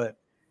 but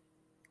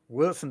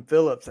Wilson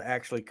Phillips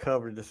actually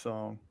covered the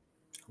song.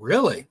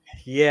 Really?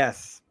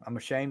 Yes. I'm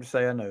ashamed to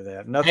say I know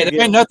that.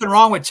 There ain't nothing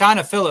wrong with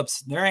China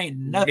Phillips. There ain't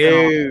nothing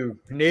wrong.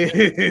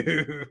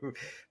 No.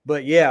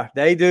 But yeah,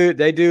 they do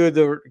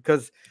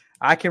because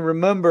I can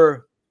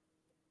remember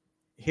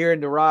hearing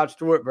the Rod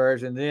Stewart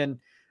version, then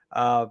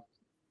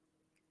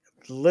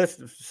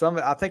listen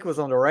I think it was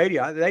on the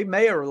radio. They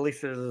may have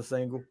released it as a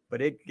single,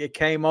 but it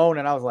came on,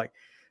 and I was like,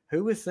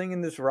 who is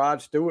singing this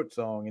Rod Stewart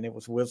song? And it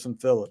was Wilson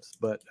Phillips.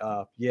 But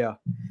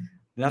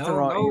nothing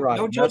wrong. You're right.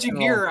 No judging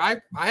here. I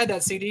had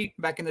that CD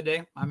back in the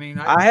day. I mean,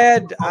 I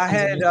had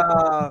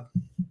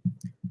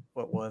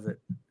what was it?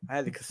 I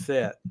had the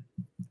cassette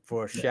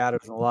for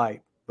Shadows and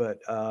Light. But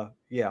I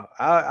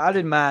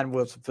didn't mind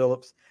Wilson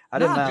Phillips. I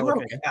didn't mind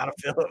looking at China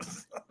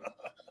Phillips.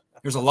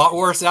 There's a lot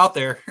worse out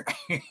there.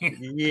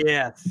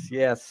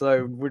 Yes.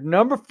 So we're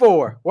number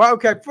 4. Well,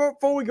 okay.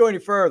 Before we go any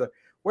further,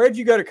 where did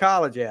you go to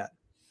college at?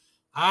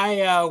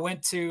 I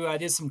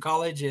did some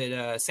college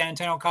at San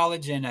Antonio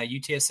College and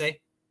UTSA.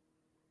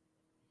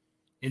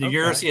 In the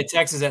University of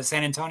Texas at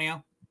San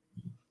Antonio.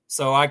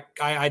 So I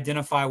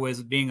identify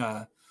with being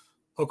a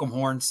hook 'em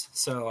horns.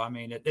 So I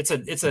mean, we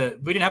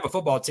didn't have a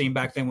football team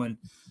back then when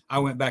I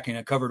went back in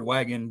a covered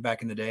wagon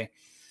back in the day.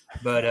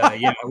 But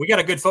yeah, we got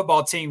a good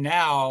football team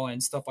now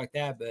and stuff like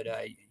that. But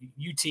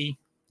UT and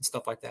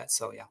stuff like that.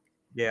 So yeah.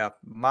 Yeah,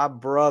 my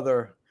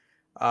brother,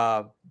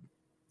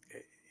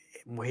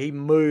 he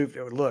moved.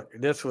 Look,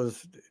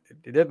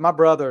 my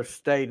brother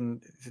stayed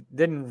and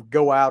didn't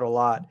go out a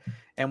lot.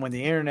 And when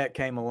the internet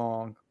came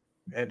along,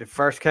 and it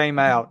first came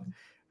out,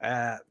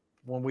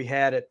 when we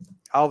had it,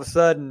 all of a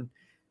sudden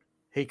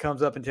he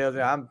comes up and tells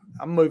me, I'm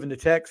moving to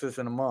Texas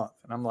in a month.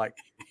 And I'm like,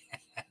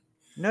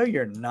 no,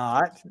 you're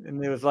not.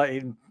 And it was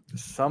like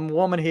some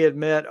woman he had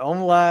met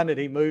online that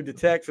he moved to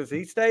Texas.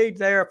 He stayed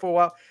there for a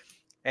while.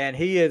 And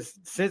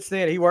since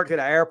then, he worked at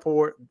an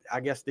airport, I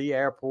guess the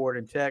airport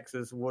in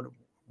Texas, one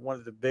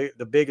of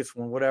the biggest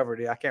one, whatever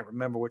it is. I can't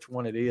remember which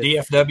one it is.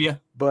 DFW.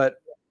 But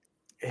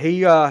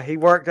he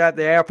worked at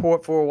the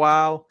airport for a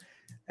while.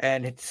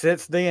 And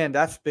since then,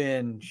 that's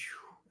been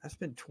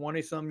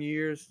 20 some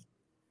years.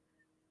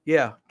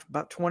 Yeah,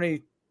 about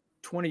 20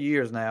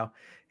 years now.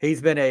 He's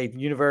been a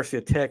University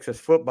of Texas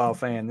football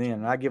fan then.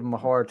 And I give him a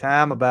hard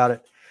time about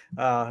it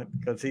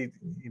because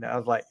I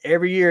was like,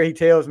 every year he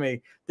tells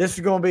me this is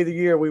going to be the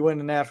year we win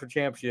the national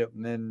championship.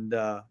 And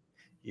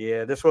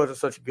this wasn't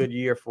such a good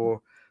year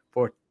for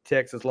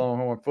Texas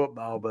Longhorn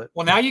football. But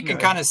now you can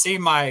kind of see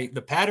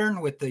the pattern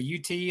with the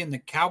UT and the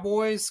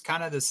Cowboys,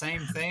 kind of the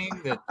same thing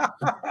that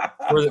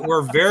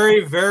we're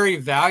very, very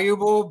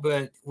valuable,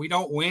 but we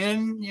don't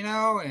win,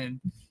 and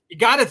you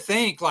got to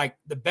think like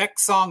the Beck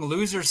song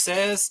Loser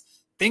says,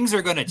 things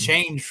are going to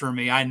change for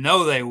me. I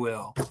know they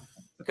will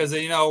because,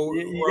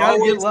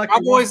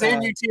 Cowboys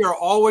and UT are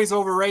always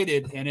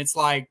overrated. And it's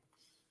like,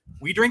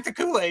 we drink the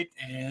Kool-Aid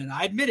and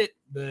I admit it,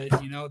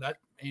 but you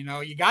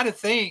got to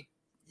think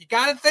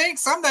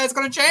someday it's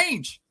going to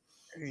change.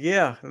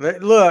 Yeah.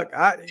 Look,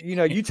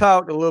 you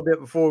talked a little bit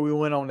before we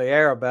went on the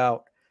air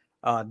about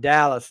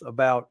Dallas,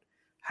 about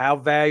how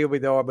valuable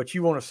they are, but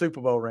you want a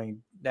Super Bowl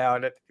ring. Now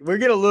we're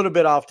getting a little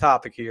bit off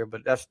topic here,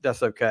 but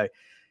that's okay.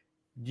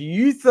 Do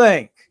you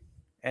think,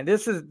 and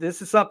this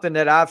is something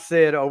that I've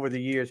said over the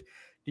years,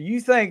 do you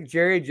think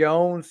Jerry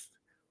Jones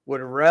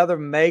would rather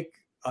make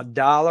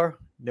 $1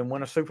 than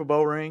win a Super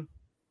Bowl ring?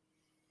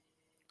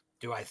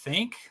 Do I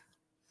think?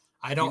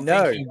 I don't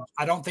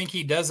think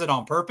he does it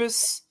on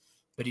purpose,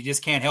 but he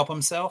just can't help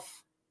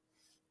himself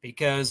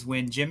because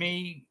when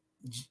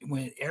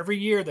every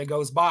year that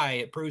goes by,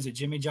 it proves that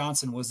Jimmy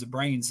Johnson was the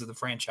brains of the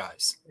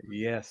franchise.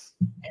 Yes.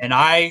 And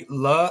I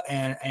love,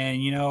 and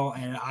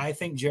I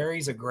think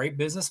Jerry's a great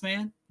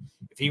businessman.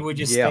 If he would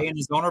just stay in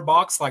his owner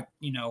box, like,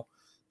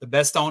 the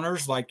best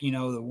owners, like,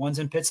 the ones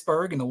in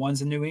Pittsburgh and the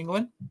ones in New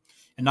England,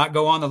 and not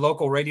go on the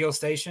local radio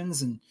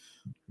stations and,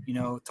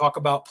 talk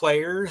about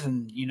players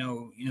and,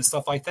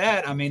 stuff like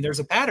that. I mean, there's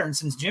a pattern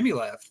since Jimmy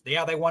left.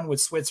 Yeah, they won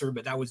with Switzer,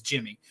 but that was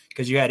Jimmy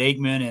because you had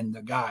Aikman and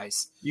the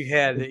guys. You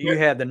had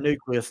the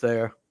nucleus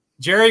there.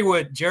 Jerry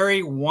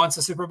wants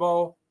a Super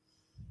Bowl,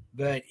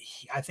 but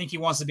I think he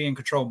wants to be in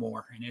control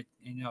more. And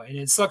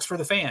it sucks for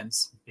the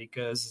fans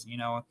because,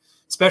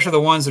 especially the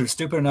ones that are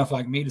stupid enough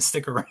like me to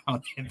stick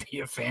around and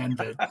be a fan.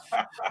 But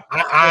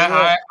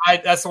I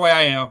that's the way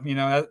I am.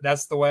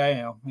 That's the way I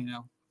am.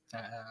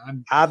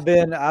 I've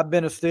been a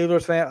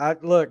Steelers fan.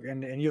 Look,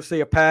 and you'll see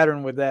a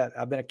pattern with that.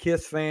 I've been a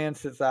Kiss fan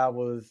since I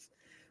was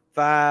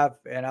 5,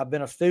 and I've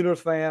been a Steelers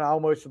fan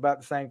almost about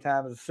the same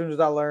time. As soon as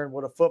I learned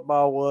what a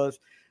football was,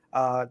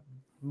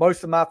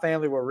 most of my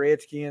family were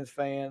Redskins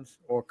fans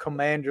or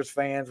Commanders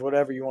fans,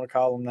 whatever you want to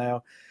call them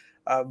now.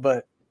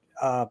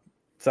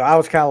 So I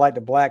was kind of like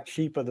the black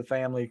sheep of the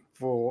family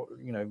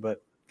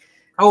but.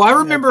 Oh, I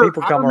remember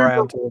people come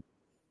around to it.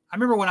 I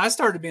remember when I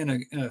started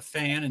being a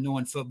fan and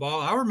knowing football,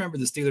 I remember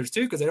the Steelers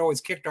too, because they'd always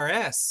kicked our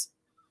ass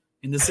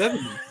in the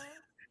 70s.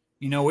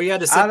 We had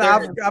to sit there.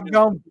 I've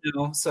gone.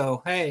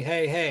 So,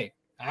 hey,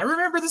 I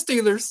remember the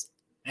Steelers.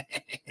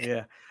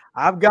 Yeah.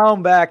 I've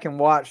gone back and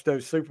watched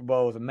those Super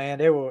Bowls, and man,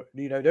 they were,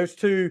 those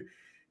two,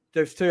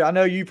 I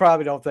know you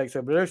probably don't think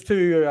so, but those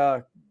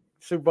two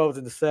Super Bowls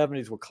in the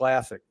 70s were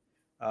classic.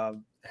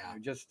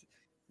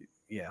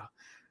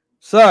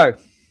 So,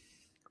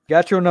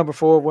 got your number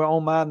 4. We're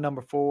on my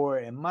number 4,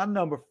 and my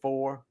number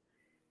 4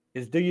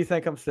 is Do You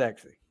Think I'm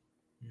Sexy?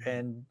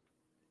 And,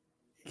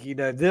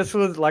 this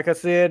was, like I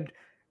said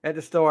at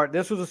the start,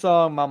 this was a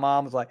song my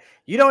mom was like,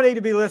 you don't need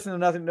to be listening to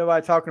nothing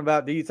nobody talking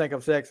about Do You Think I'm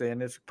Sexy?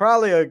 And it's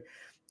probably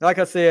like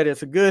I said,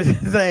 it's a good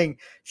thing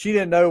she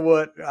didn't know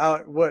what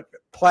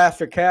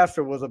Plaster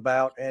Caster was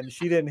about, and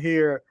she didn't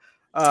hear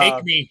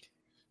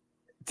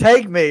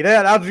Take me.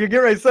 That I was getting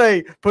ready to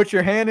say, put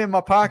your hand in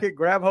my pocket,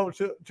 grab hold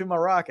to my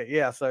rocket.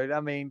 Yeah. So I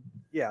mean,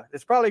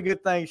 it's probably a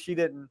good thing she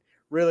didn't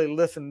really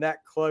listen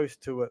that close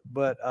to it.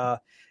 But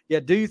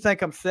Do You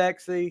Think I'm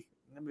Sexy?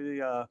 Let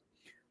me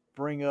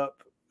bring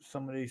up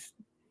some of these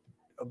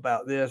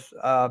about this.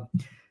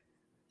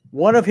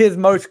 One of his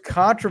most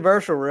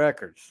controversial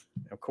records,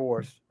 of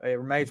course, it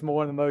remains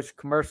one of the most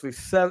commercially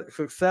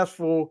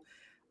successful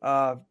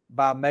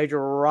by major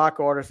rock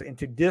artists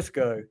into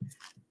disco.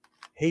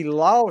 He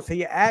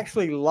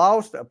actually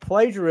lost a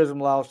plagiarism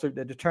lawsuit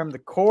that determined the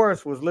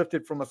chorus was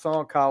lifted from a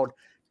song called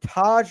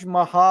Taj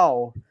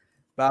Mahal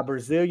by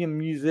Brazilian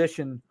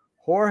musician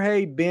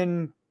Jorge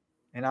Ben,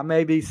 and I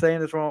may be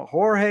saying this wrong,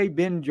 Jorge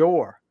Ben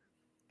Jor.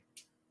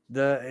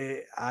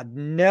 I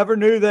never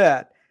knew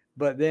that,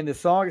 but then the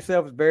song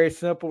itself is very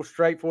simple,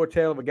 straightforward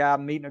tale of a guy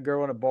meeting a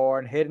girl in a bar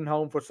and heading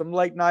home for some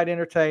late night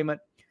entertainment.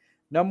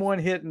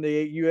 #1 hit in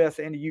the US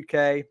and the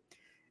UK,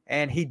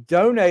 and he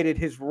donated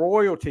his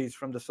royalties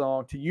from the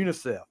song to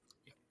UNICEF.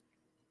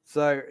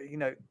 So,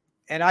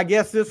 and I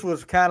guess this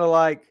was kind of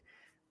like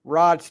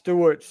Rod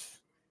Stewart's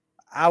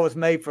I Was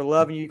Made for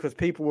Loving You, because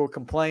people were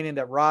complaining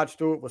that Rod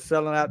Stewart was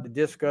selling out the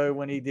disco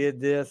when he did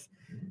this.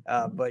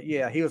 But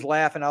yeah, he was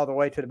laughing all the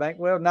way to the bank.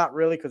 Well, not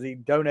really, because he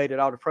donated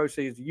all the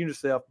proceeds to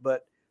UNICEF.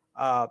 But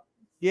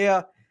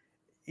yeah,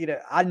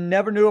 I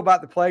never knew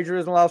about the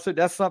plagiarism lawsuit.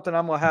 That's something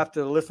I'm gonna have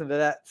to listen to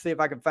that, see if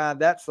I can find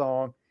that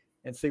song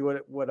and see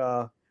what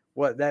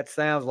that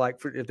sounds like.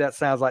 If that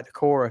sounds like the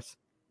chorus.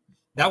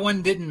 That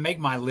one didn't make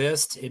my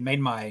list. It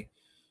made my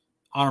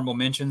honorable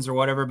mentions or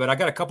whatever. But I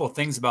got a couple of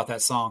things about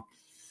that song.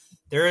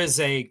 There is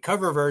a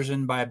cover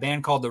version by a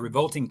band called the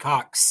Revolting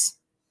Cocks.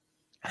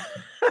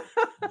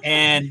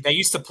 And they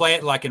used to play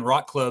it like in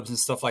rock clubs and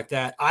stuff like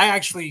that. I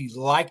actually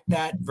like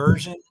that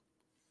version.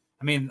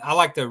 I mean, I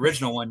like the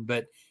original one,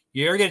 but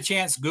you ever get a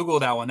chance,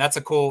 Google that one. I'm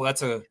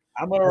going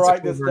to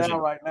write this down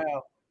right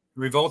now.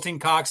 Revolting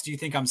Cocks, Do You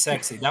Think I'm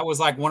Sexy? That was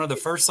like one of the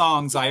first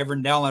songs I ever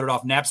downloaded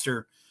off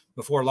Napster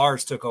before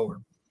Lars took over.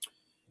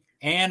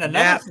 And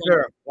another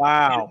thing,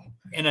 wow.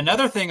 And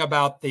another thing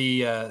about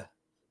the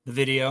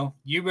video,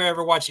 you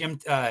ever watch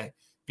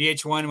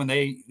VH1 when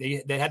they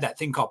had that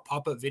thing called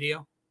pop-up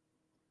video?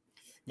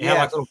 They had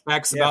like little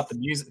facts about the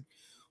music.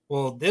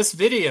 Well, this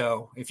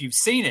video, if you've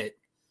seen it,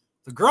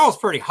 the girl's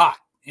pretty hot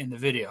in the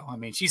video. I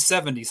mean, she's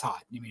 70s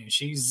hot.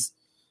 she's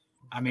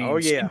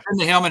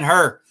into him and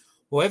her.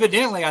 Well,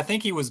 evidently, I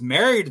think he was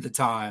married at the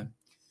time,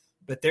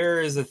 but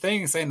there is a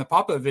thing saying the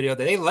pop-up video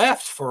that they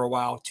left for a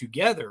while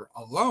together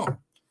alone.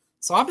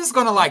 So I'm just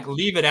going to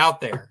leave it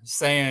out there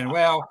saying,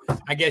 well,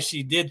 I guess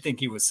she did think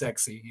he was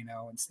sexy,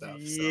 and stuff.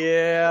 So.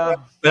 Yeah.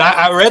 But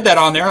I read that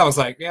on there. And I was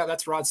like, yeah,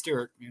 that's Rod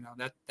Stewart.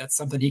 That's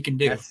something he can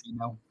do,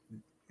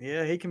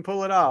 Yeah, he can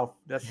pull it off.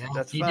 That's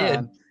he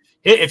fine.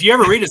 Did. If you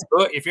ever read his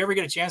book, if you ever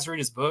get a chance to read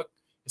his book,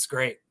 it's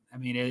great. I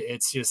mean,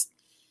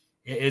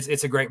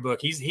 it's a great book.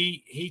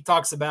 He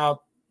talks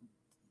about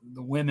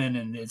the women,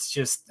 and it's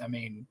just,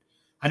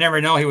 I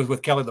never know he was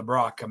with Kelly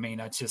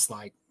LeBrock. It's just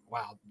like,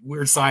 wow,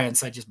 weird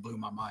science. That just blew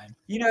my mind.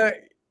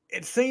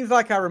 It seems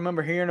like I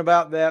remember hearing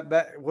about that.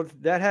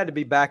 That had to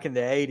be back in the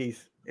 80s.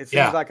 It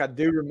seems like I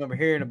do remember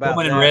hearing about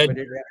Woman that.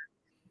 in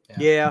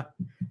Red.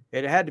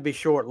 It had to be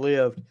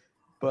short-lived.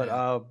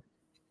 But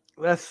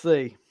let's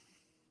see.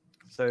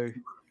 So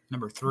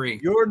number 3.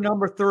 Your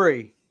number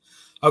 3.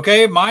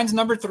 Okay, mine's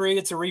number 3.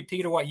 It's a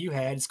repeat of what you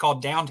had. It's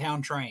called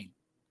Downtown Train.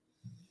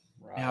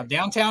 Right. Now,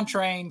 Downtown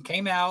Train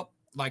came out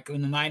like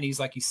in the 90s,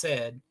 like you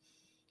said.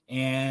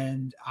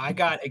 And I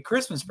got a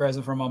Christmas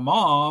present from my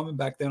mom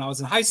back then I was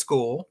in high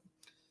school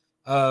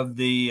of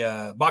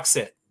the box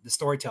set, The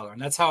Storyteller.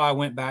 And that's how I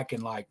went back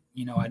and I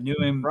knew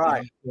him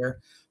right there.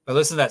 But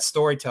listen to that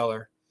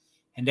Storyteller.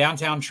 And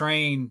Downtown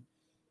Train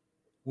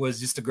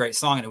was just a great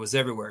song, and it was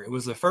everywhere. It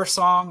was the first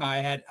song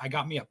I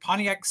got me a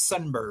Pontiac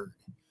Sunbird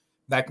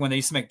back when they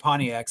used to make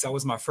Pontiacs. That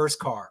was my first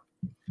car.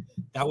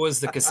 That was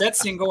the cassette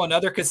single,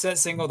 another cassette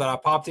single that I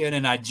popped in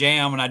and I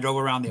jammed when I drove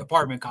around the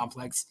apartment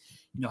complex.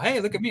 Hey,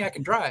 look at me, I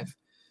can drive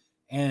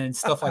and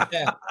stuff like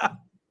that.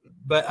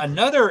 But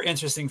another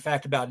interesting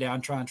fact about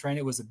Downtown Train,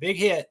 it was a big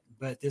hit,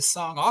 but this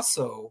song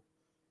also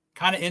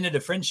kind of ended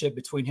a friendship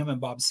between him and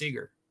Bob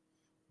Seger.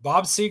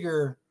 Bob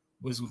Seger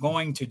was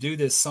going to do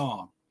this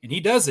song, and he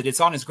does it.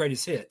 It's on his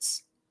greatest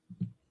hits.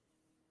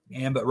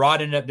 But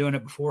Rod ended up doing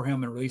it before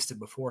him and released it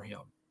before him.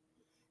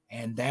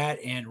 And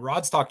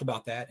Rod's talked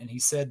about that, and he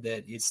said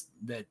that it's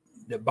that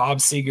Bob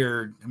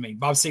Seger,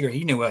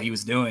 he knew what he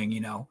was doing,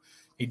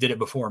 He did it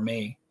before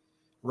me.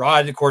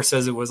 Rod, of course,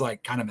 says it was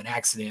like kind of an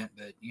accident,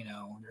 but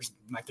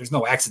there's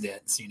no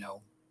accidents,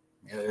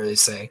 they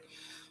say.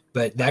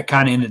 But that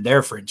kind of ended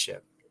their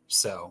friendship.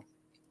 So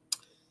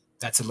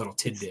that's a little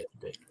tidbit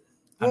that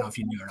I don't know if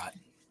you knew or not.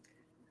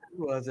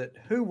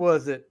 Who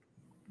was it?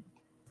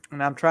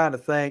 And I'm trying to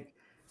think.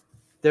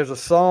 There's a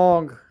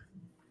song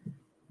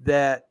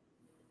that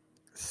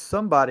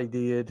somebody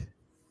did,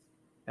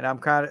 and I'm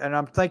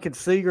thinking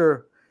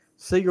Seger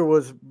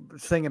was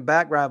singing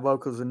background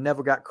vocals and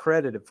never got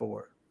credited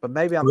for it. But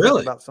maybe I'm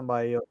thinking about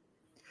somebody else.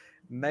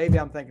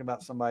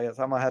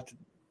 I'm gonna have to.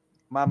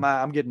 My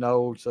mind. I'm getting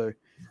old, so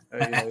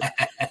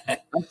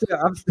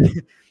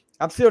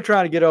I'm still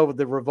trying to get over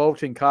the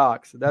Revolting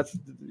Cocks. That's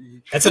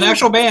an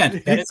actual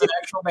band. That is an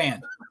actual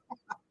band.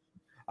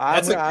 I'm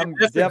that's a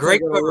definitely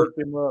great going to cover. look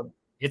him up.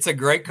 It's a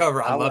great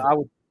cover. I love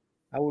it.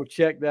 I will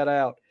check that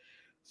out.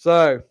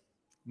 So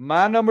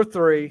my number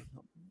 3,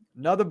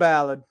 another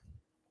ballad,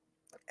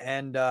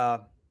 and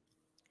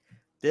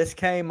this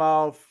came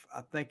off,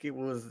 I think it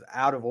was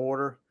Out of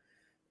Order,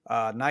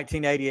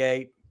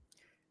 1988,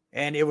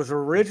 and it was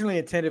originally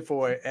intended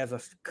for as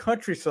a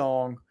country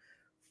song,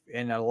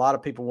 and a lot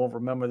of people won't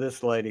remember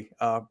this lady,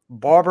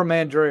 Barbara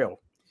Mandrell.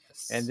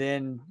 Yes. And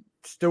then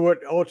Stewart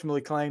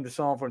ultimately claimed the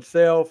song for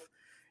himself,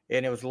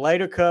 and it was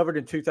later covered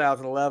in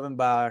 2011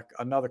 by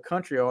another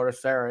country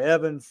artist, Sarah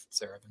Evans.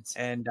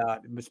 And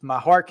My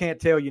Heart Can't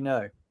Tell You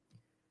No.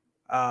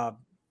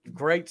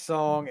 Great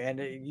song,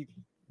 and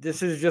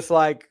this is just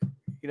like,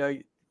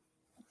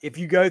 if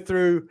you go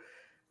through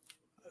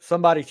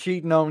somebody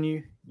cheating on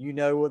you, you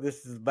know what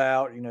this is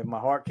about. My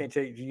heart can't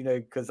tell you,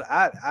 because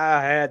I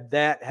had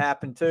that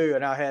happen too,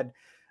 and I had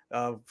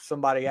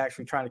somebody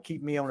actually trying to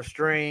keep me on a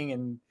string,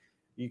 and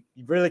you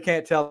really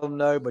can't tell them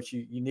no, but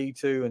you need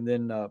to. And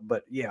then,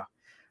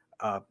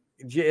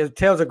 it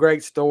tells a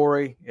great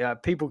story.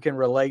 People can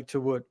relate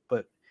to it,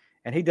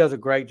 and he does a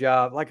great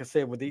job. Like I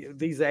said, with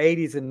these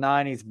 80s and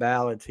 90s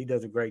ballads, he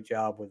does a great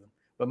job with them.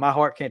 But My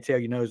Heart Can't Tell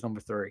You No is number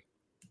 3.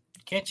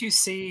 Can't you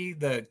see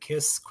the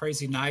Kiss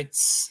Crazy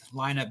Nights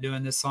lineup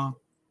doing this song?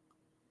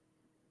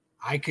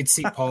 I could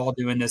see Paul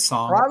doing this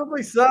song.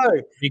 Probably so.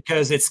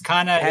 Because it's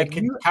kind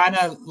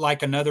of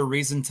like Another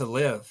Reason to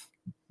Live.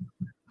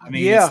 I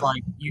mean, it's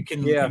like you can,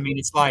 I mean,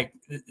 it's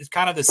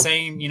kind of the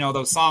same,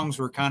 those songs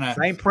were kind of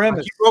same premise.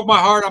 Like, you broke my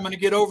heart, I'm going to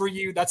get over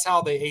you. That's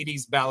how the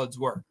 80s ballads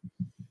were.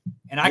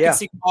 And I can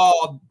see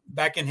Paul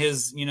back in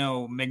his,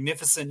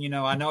 magnificent,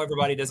 I know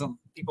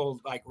people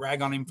like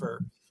rag on him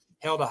for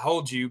Hell to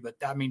Hold You, but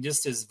I mean,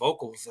 just his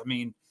vocals. I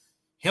mean,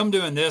 him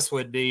doing this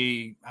would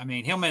be,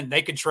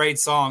 they could trade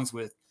songs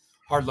with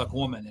Hard Luck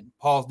Woman, and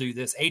Paul do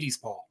this 80s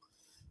Paul.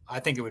 I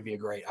think it would be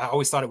I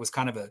always thought it was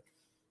kind of a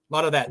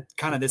lot of that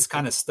kind of this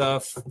kind of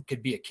stuff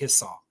could be a Kiss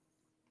song.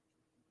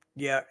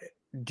 Yeah.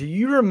 Do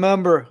you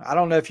remember, I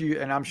don't know if you,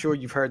 and I'm sure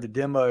you've heard the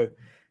demo.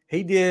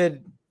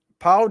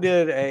 Paul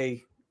did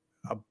a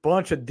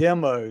bunch of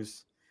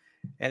demos,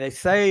 and they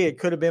say it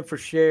could have been for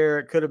Cher,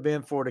 it could have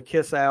been for the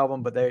Kiss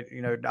album, but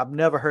I've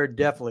never heard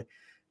definitely.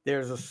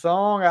 There's a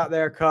song out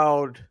there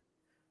called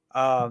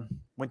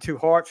When Two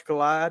Hearts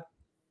Collide.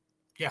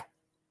 Yeah.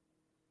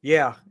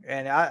 Yeah.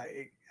 And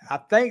I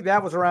think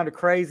that was around the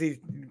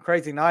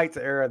Crazy Nights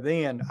era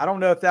then. I don't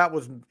know if that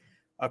was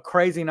a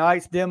Crazy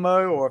Nights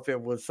demo or if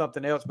it was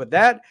something else, but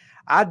that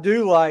I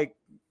do like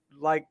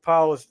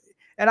Paul's,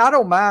 and I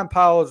don't mind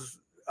Paul's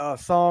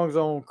songs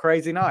on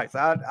Crazy Nights.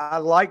 I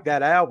like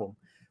that album,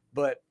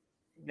 but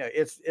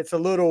it's a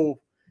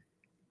little,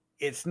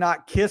 it's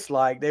not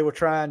Kiss-like. They were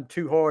trying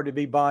too hard to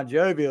be Bon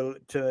Jovi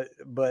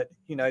but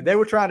they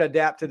were trying to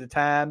adapt to the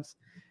times.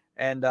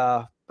 And,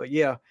 but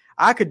yeah,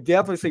 I could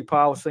definitely see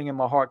Paul singing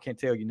My Heart Can't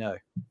Tell You No.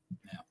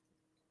 Yeah.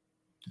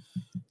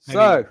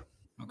 So,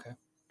 okay.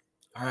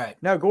 All right.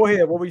 No, go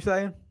ahead. What were you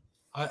saying?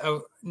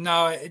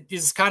 No,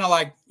 it's kind of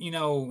like,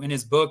 in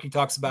his book, he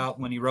talks about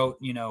when he wrote,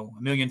 A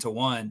Million to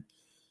One.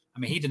 I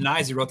mean, he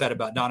denies he wrote that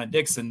about Donna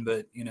Dixon,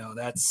 but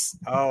that's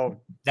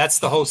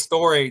the whole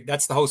story.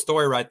 That's the whole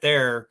story right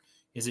there,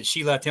 is that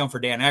she left him for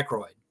Dan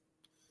Aykroyd.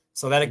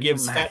 So that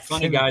gives fat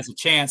funny guys a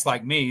chance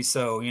like me.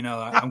 So,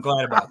 I'm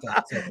glad about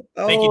that. So,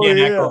 thank you,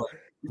 Dan Aykroyd.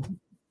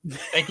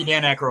 Thank you,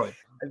 Dan Aykroyd.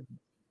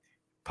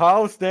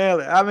 Paul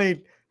Stanley. I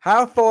mean,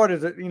 how far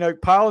does it,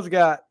 Paul's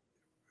got,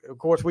 of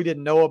course, we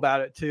didn't know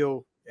about it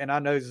and I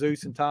know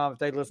Zeus and Tom, if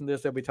they listen to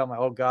this, they'll be talking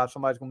about, oh God,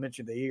 somebody's going to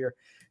mention the ear.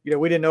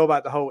 We didn't know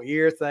about the whole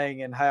ear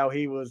thing and how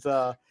he was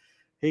so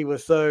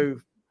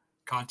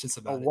conscious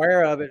about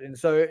aware of it. And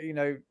so,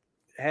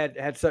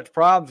 had such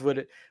problems with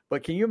it.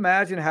 But can you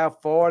imagine how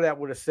far that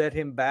would have set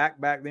him back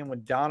then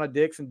when Donna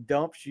Dixon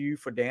dumps you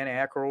for Dan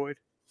Aykroyd?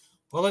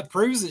 Well, it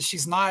proves that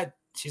she's not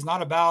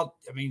about,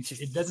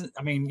 it doesn't,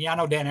 I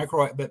know Dan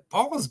Aykroyd, but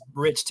Paul was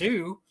rich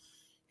too.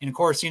 And of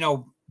course, they're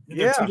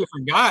two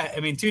different guys.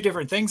 Two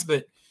different things,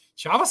 but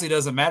she obviously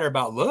doesn't matter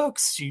about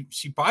looks.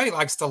 She probably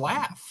likes to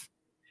laugh,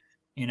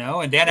 and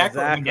Dan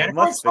Aykroyd, Dan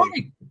Aykroyd's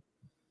funny.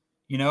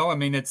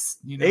 It's,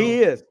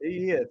 He is.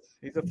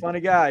 He's a funny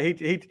guy.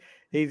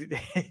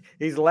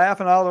 He's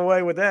laughing all the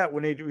way with that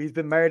when he's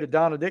been married to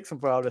Donna Dixon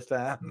for all this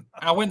time.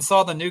 I went and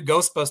saw the new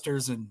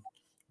Ghostbusters, and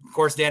of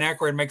course, Dan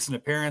Aykroyd makes an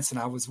appearance, and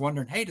I was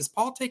wondering, hey, does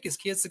Paul take his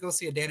kids to go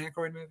see a Dan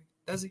Aykroyd movie?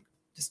 Does he?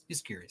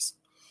 Just curious.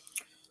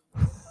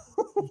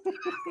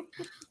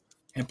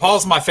 And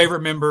Paul's my favorite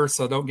member,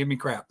 so don't give me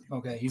crap.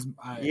 Okay,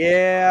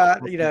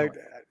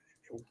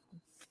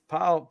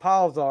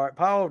 Paul's all right.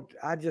 Paul,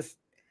 I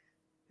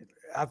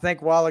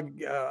think while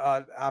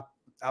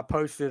I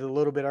posted a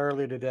little bit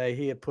earlier today,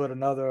 he had put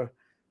another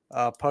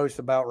post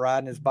about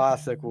riding his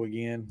bicycle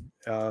again.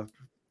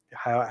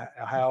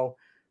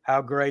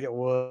 How great it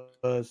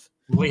was.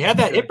 Well, he had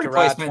that hip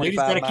replacement, dude. He's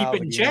got to keep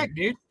it in check,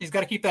 dude. He's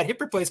got to keep that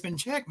hip replacement in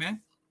check,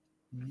 man.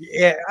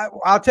 Yeah,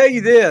 I'll tell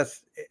you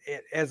this.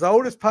 As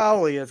old as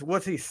Paul is,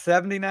 what's he,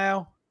 70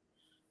 now?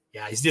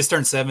 Yeah, he's just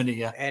turned 70,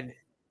 yeah. And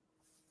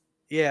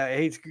Yeah,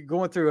 he's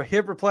going through a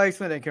hip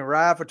replacement and can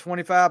ride for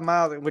 25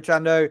 miles, which I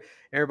know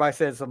everybody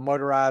says it's a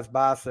motorized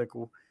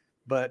bicycle,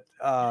 but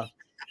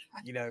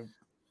you know.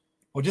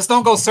 Well, just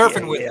don't go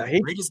surfing with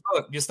him. Read his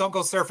book. Just don't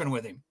go surfing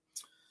with him.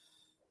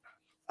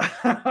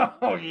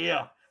 Oh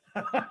yeah.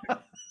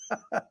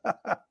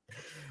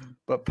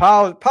 But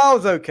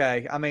Paul's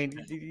okay. I mean,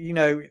 you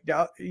know,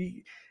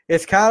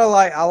 it's kind of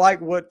like, I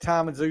like what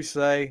Tom and Zeus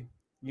say.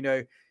 You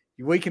know,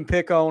 we can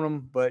pick on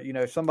them, but you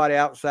know, somebody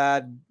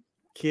outside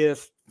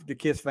the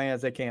Kiss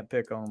fans, they can't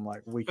pick on them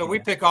like we can. But we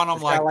pick on them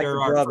it's like they're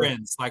our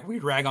friends. Like we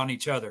rag on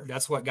each other.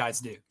 That's what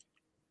guys do.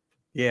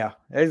 Yeah,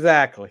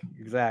 exactly.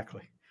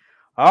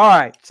 All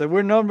right, so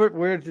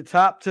we're at the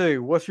top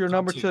two. What's your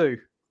number two?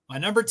 My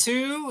number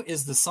two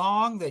is the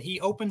song that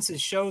he opens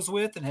his shows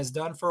with and has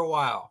done for a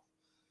while.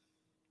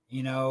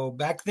 You know,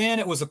 back then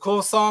it was a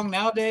cool song.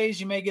 Nowadays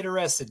you may get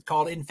arrested,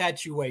 called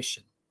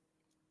Infatuation.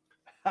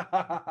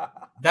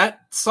 That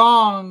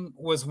song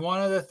was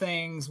one of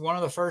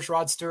the first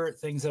Rod Stewart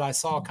things that I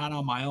saw kind of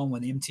on my own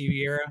when the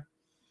MTV era,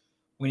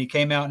 when he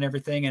came out and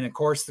everything. And of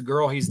course, the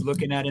girl he's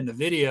looking at in the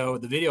video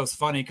is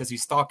funny because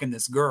he's stalking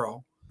this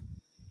girl.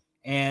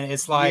 And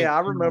it's like, yeah,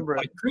 I remember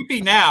like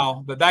creepy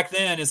now, but back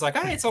then it's like,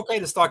 hey, it's okay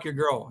to stalk your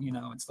girl, you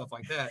know, and stuff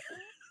like that.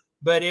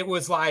 But it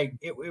was like,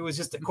 it was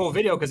just a cool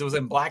video because it was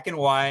in black and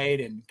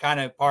white and kind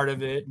of part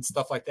of it and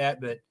stuff like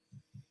that. But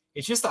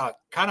it's just a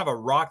kind of a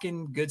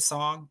rocking good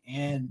song.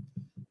 And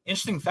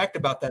interesting fact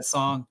about that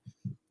song,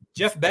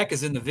 Jeff Beck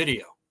is in the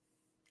video.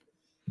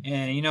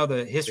 And you know,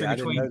 the history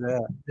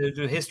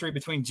the history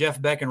between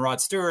Jeff Beck and Rod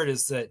Stewart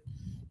is that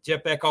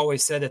Jeff Beck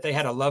always said that they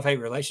had a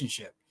love-hate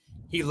relationship.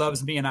 He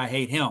loves me and I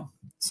hate him.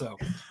 So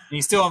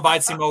he still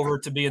invites him over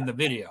to be in the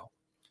video.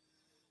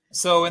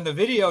 So in the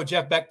video,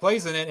 Jeff Beck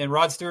plays in it, and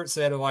Rod Stewart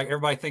said, like,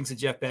 everybody thinks that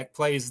Jeff Beck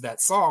plays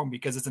that song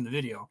because it's in the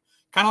video.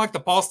 Kind of like the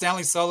Paul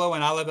Stanley solo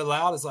in I Love It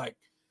Loud is like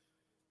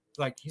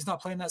he's not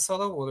playing that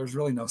solo. Well, there's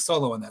really no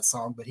solo in that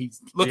song, but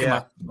he's looking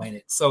like he's playing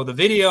it. So the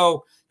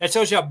video, that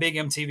shows you how big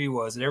MTV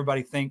was, and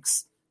everybody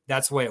thinks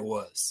that's the way it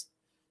was.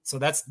 So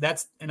that's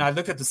and I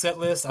looked at the set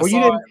list. I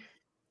saw it,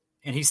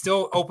 and he's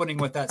still opening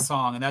with that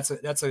song, and that's a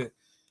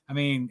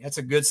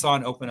good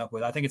song to open up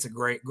with. I think it's a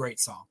great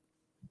song.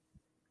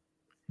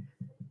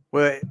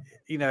 Well,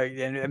 you know,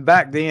 and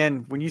back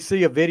then, when you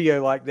see a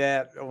video like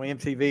that on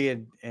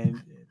MTV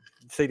and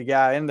see the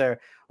guy in there,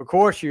 of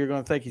course you're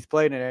going to think he's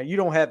playing in there. You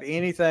don't have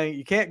anything.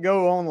 You can't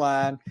go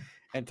online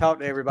and talk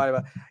to everybody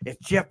about, is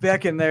Jeff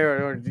Beck in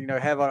there, or you know,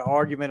 have an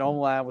argument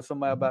online with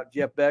somebody about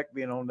Jeff Beck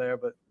being on there.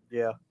 But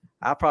yeah,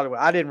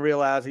 I didn't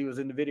realize he was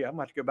in the video. I'm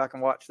going to have to go back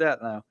and watch that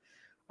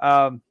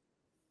now.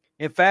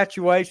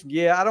 Infatuation,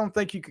 yeah, I don't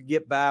think you could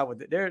get by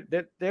with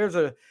it. There's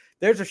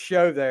a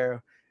show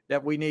there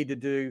that we need to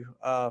do,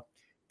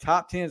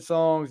 top 10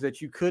 songs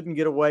that you couldn't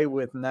get away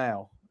with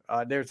now.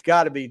 There's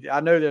got to be. I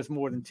know there's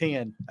more than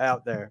 10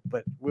 out there,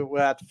 but we'll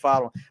have to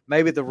follow.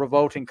 Maybe the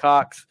Revolting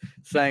Cocks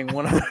sang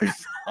one of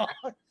those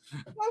songs.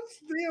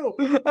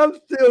 I'm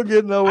still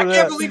getting over that. I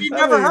can't believe you've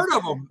never heard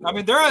of them. I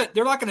mean,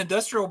 they're like an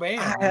industrial band.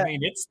 I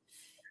mean, it's.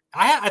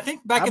 I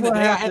think back in the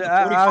day I had the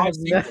 45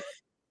 singles.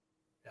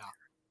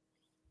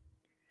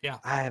 Yeah.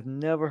 I have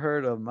never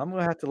heard of them. I'm going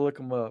to have to look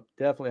them up.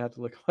 Definitely have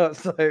to look them up.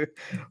 So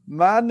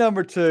my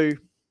number two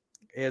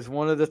is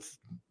one of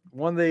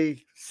the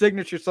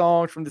signature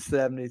songs from the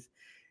 70s.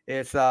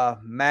 It's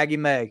Maggie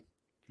May.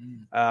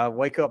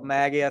 Wake Up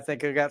Maggie. I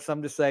think I got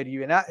something to say to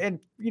you. And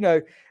you know,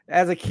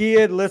 as a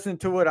kid listening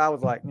to it, I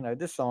was like, you know,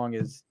 this song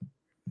is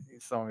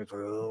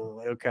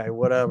okay,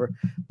 whatever.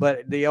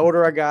 But the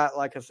older I got,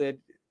 like I said,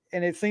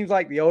 and it seems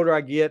like the older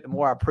I get, the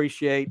more I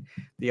appreciate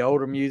the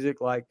older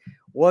music. Like,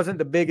 wasn't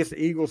the biggest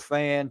Eagles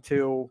fan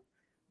till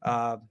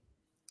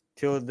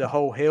the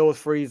whole Hills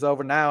freeze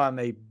over. Now I'm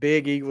a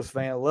big Eagles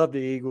fan. I love the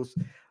Eagles.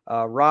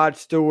 Rod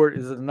Stewart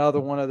is another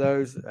one of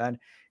those. And,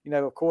 you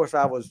know, of course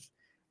I was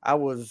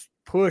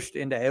pushed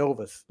into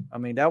Elvis. I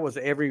mean, that was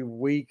every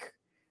week,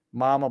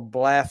 mama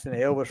blasting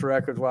Elvis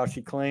records while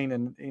she cleaned.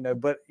 And, you know,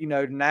 but, you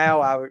know,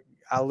 now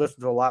I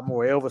listen to a lot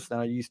more Elvis than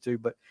I used to.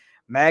 But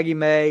Maggie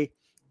May,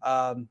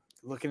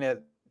 looking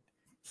at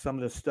some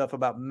of the stuff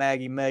about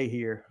Maggie May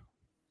here.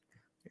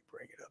 Let me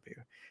bring it up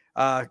here.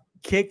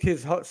 Kicked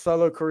his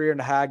solo career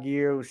into high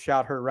gear,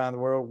 shot her around the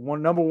world.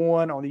 Number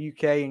one on the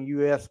UK and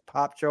US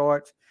pop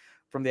charts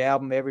from the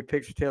album Every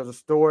Picture Tells a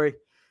Story.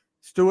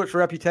 Stewart's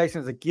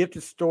reputation as a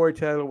gifted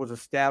storyteller was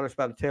established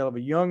by the tale of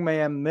a young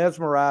man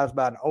mesmerized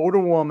by an older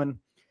woman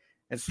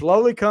and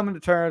slowly coming to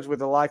terms with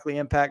the likely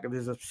impact of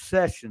his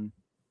obsession.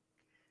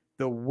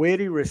 The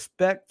witty,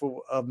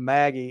 respectful of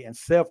Maggie and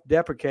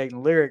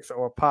self-deprecating lyrics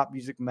are a pop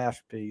music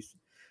masterpiece.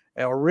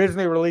 It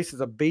originally released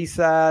as a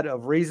B-side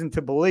of Reason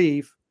to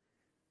Believe,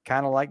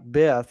 kind of like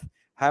Beth.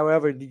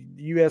 However, the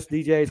U.S.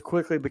 DJs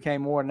quickly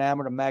became more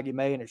enamored of Maggie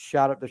May, and it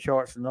shot up the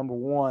charts to number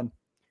one.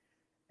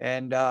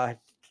 And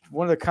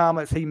one of the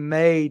comments he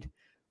made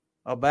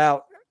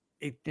about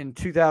it in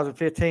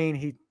 2015,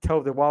 he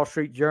told the Wall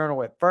Street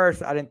Journal, at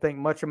first, I didn't think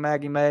much of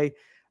Maggie May.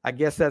 I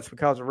guess that's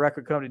because the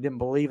record company didn't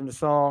believe in the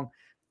song.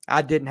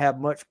 I didn't have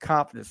much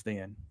confidence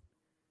then.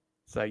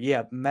 So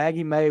yeah,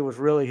 Maggie May was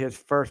really his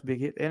first big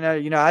hit, and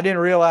I didn't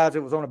realize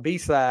it was on a B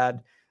side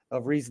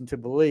of Reason to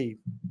Believe,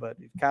 but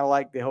it's kind of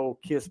like the whole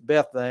Kiss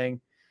Beth thing,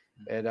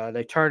 and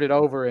they turned it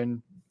over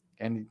and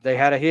they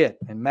had a hit,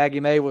 and Maggie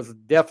May was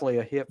definitely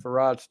a hit for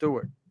Rod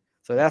Stewart.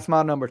 So that's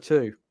my number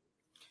 2.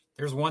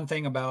 There's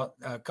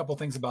a couple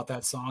things about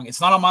that song.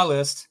 It's not on my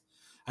list.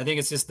 I think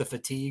it's just the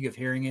fatigue of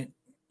hearing it,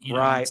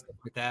 right? And stuff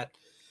like that.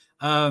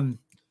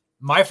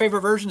 My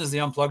favorite version is the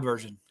unplugged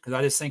version because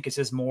I just think it's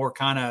just more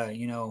kind of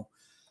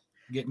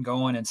getting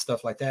going and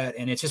stuff like that.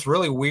 And it's just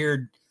really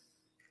weird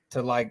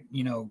to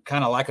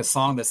kind of like a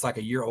song that's like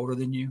a year older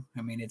than you.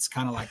 I mean, it's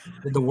kind of like,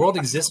 did the world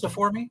exist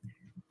before me?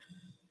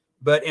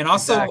 And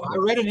also exactly. I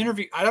read an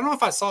interview. I don't know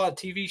if I saw a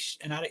TV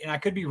and I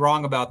could be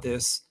wrong about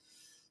this,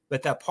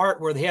 but that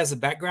part where he has a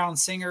background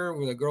singer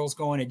where the girl's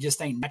going, it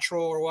just ain't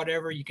natural or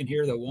whatever. You can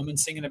hear the woman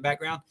singing in the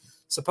background.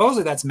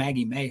 Supposedly that's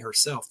Maggie May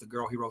herself, the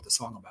girl he wrote the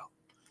song about.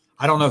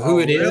 I don't know who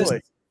it is.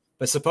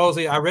 But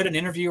supposedly, I read an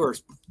interview or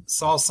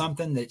saw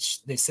something that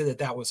they said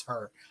that was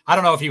her. I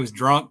don't know if he was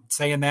drunk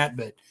saying that,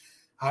 but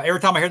every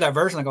time I hear that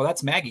version, I go,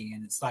 "That's Maggie."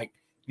 And it's like,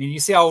 you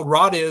see how old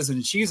Rod is,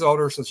 and she's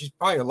older, so she's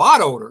probably a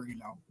lot older.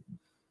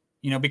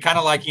 Be kind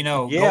of like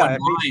going blind.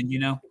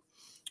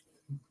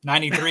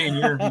 93, and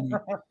you're.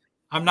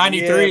 I'm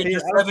 93, and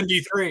you're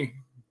 73.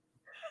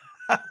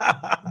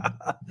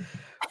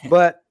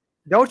 But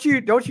don't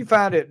you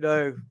find it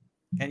though?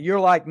 And you're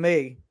like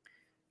me.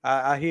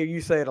 I hear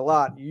you say it a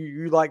lot.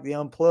 You like the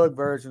unplugged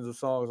versions of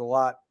songs a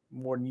lot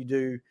more than you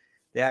do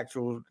the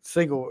actual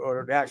single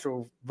or the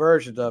actual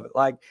versions of it.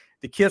 Like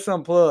the Kiss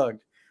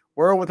Unplugged,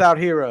 World Without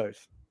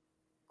Heroes,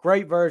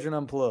 great version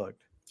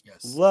unplugged.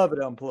 Yes, love it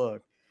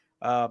unplugged.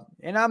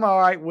 And I'm all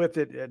right with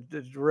it.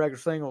 The regular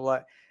single,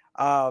 like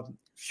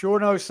Sure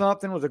Know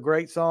Something was a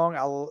great song.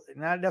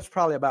 That's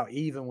probably about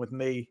even with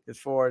me as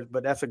far as,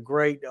 but that's a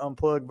great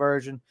unplugged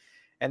version.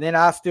 And then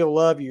I Still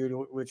Love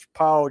You, which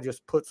Paul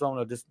just puts on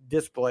a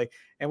display.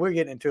 And we're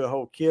getting into a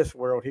whole Kiss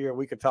world here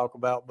we could talk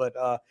about. But,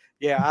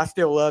 I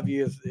Still Love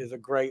You is a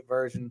great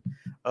version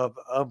of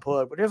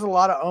Unplugged. But there's a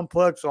lot of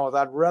Unplugged songs.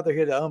 I'd rather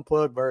hear the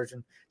Unplugged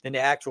version than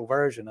the actual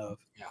version of.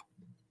 Yeah,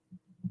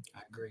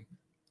 I agree.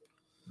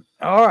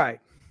 All right.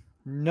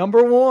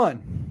 Number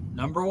one.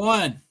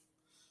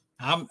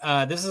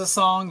 This is a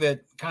song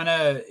that kind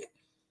of –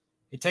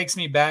 it takes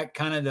me back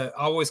I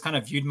always kind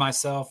of viewed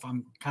myself.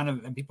 And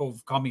people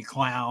call me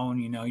clown,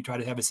 you try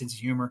to have a sense of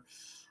humor.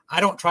 I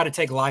don't try to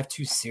take life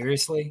too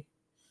seriously.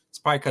 It's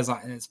probably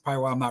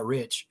why I'm not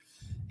rich.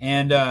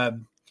 And I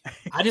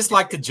just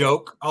like to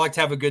joke. I like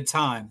to have a good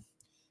time.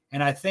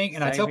 And I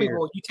tell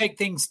people, you take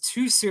things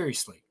too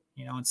seriously,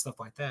 and stuff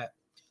like that.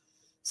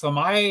 So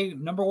my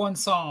number one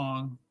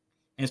song,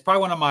 and it's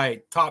probably one of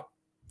my top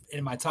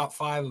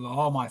 5 of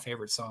all my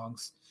favorite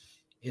songs,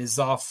 is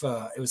off.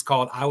 It was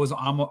called "I Was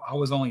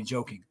Only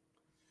Joking,"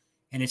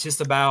 and it's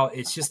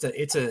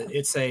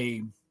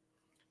a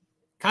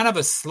kind of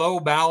a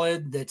slow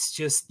ballad that's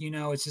just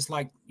it's just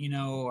like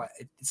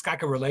it's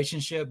like a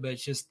relationship, but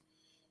it's just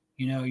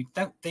you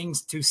think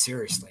things too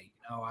seriously.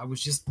 I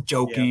was just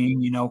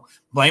joking. Yeah.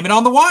 Blame it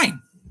on the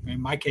wine. In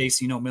my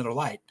case, Miller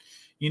Lite.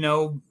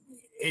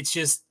 It's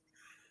just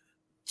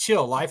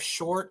chill. Life's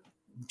short.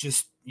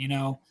 Just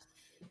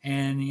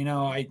And,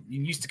 I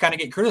used to kind of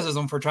get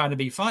criticism for trying to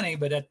be funny,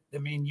 but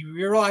you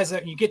realize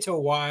that when you get to a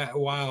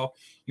while,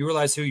 you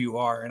realize who you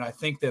are. And I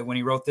think that when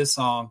he wrote this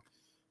song,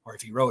 or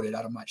if he wrote it,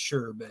 I'm not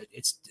sure, but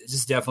it's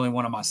just definitely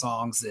one of my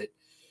songs that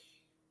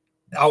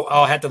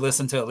I'll have to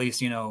listen to at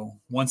least,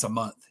 once a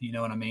month, you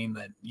know what I mean?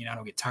 But, I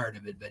don't get tired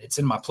of it, but it's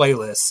in my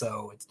playlist.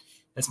 So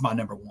that's my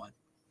number one.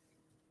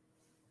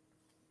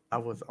 I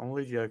Was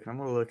Only Joking. I'm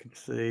going to look and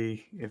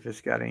see if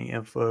it's got any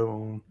info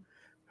on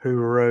who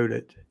wrote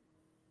it.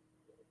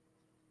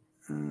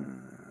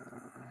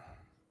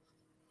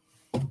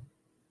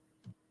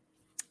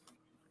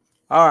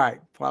 All right.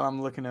 While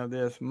I'm looking at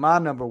this, my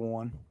number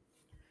one,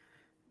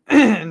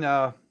 and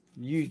I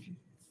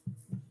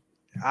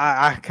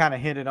kind of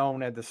hinted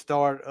on at the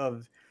start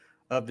of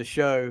the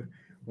show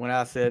when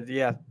I said,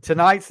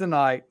 Tonight's the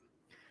Night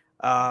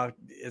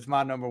is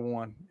my number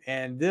one.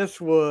 And this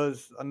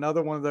was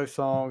another one of those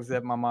songs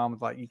that my mom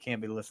was like, you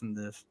can't be listening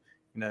to this.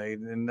 And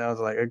I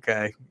was like,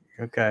 okay.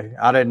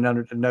 I didn't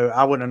know.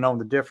 I wouldn't have known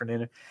the difference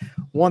in it.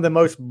 One of the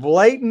most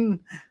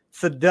blatant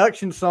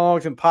seduction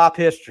songs in pop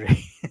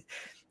history.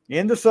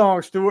 In the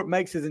song, Stewart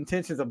makes his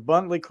intentions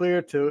abundantly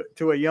clear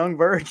to a young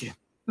virgin.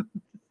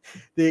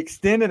 The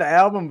extended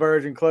album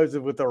version closes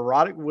with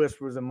erotic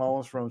whispers and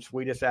moans from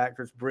Swedish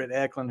actress Britt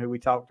Ekland, who we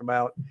talked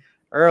about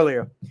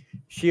earlier.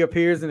 She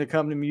appears in the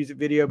company music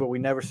video, but we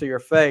never see her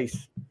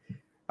face.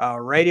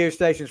 Radio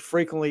stations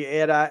frequently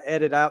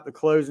edit out the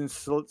closing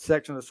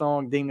section of the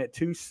song, deeming it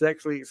too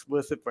sexually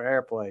explicit for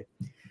airplay.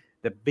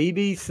 The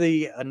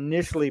BBC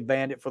initially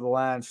banned it for the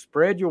line,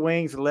 "Spread your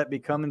wings and let me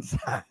come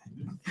inside."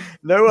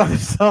 No other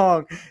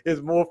song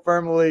is more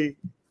firmly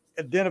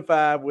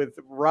identified with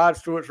Rod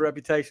Stewart's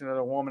reputation as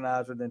a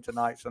womanizer than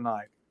Tonight's the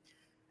Night.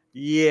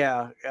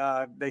 Yeah,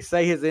 they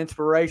say his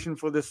inspiration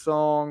for this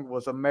song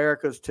was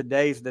America's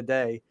Today's the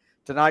Day,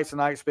 Tonight's the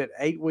Night spent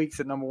 8 weeks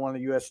at number 1 on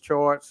the U.S.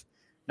 charts,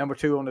 number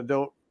 2 on the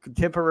adult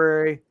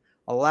contemporary.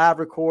 A live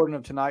recording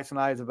of Tonight's the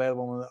Night is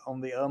available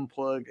on the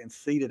Unplugged and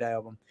Seated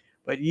album.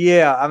 But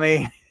yeah, I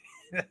mean,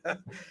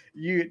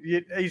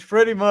 he's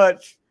pretty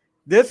much.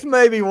 This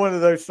may be one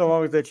of those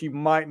songs that you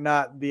might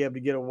not be able to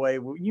get away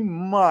with. You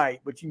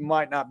might, but you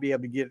might not be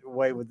able to get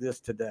away with this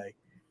today.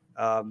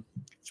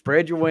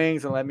 Spread your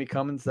wings and let me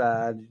come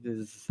inside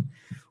is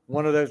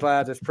one of those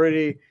lines that's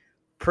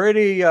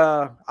pretty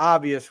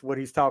obvious what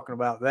he's talking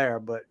about there,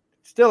 but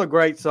still a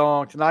great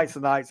song. Tonight's the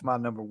Night's my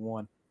number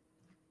 1.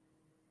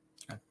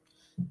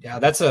 Yeah,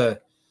 that's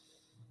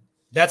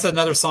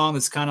another song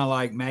that's kind of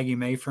like Maggie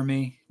May for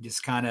me.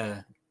 Just kind of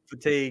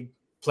fatigue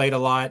played a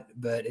lot,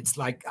 but it's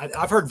like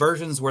I've heard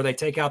versions where they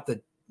take out the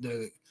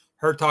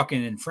her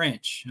talking in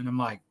French, and I'm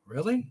like,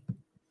 really?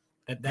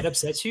 That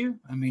upsets you?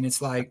 I mean,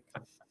 it's like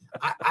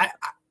I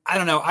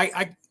don't know.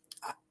 I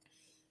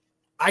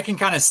can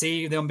kind of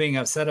see them being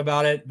upset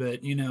about it,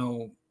 but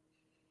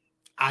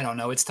I don't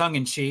know. It's tongue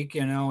in cheek,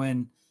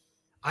 and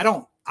I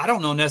don't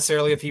know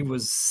necessarily if he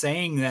was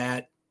saying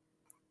that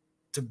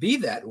to be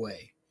that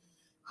way.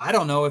 I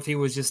don't know if he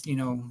was just,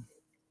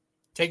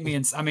 take me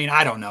in. I mean,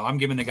 I don't know. I'm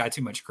giving the guy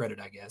too much credit,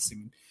 I guess. I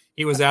mean,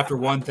 he was after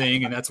one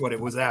thing, and that's what it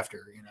was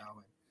after,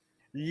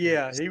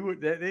 Yeah, he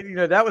would.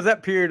 That was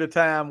that period of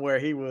time where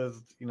he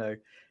was,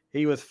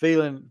 he was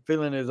feeling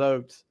his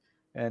oats,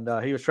 and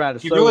he was trying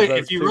to.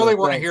 If you really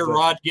want to hear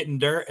Rod getting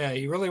dirt,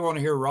 you really want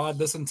to hear Rod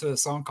listen to a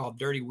song called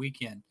 "Dirty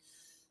Weekend."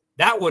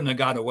 That wouldn't have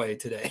got away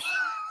today.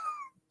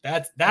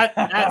 That's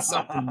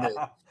something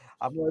that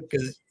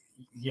because.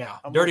 Yeah,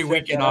 Dirty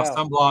Weekend off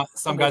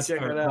some guys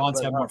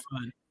blondes have more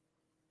fun.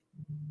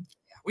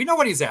 Yeah, we know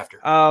what he's after.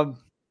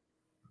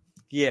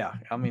 Yeah,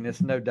 I mean,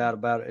 it's no doubt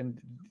about it.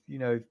 And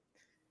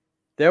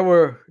there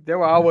were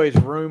always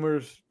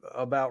rumors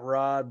about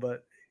Rod,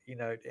 but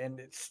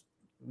and it's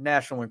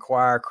National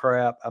Enquirer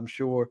crap, I'm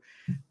sure.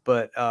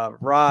 But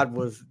Rod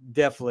was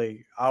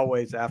definitely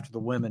always after the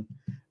women,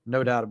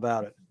 no doubt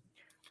about it.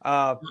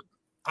 I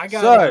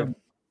got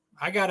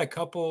a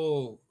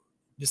couple.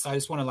 I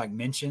just want to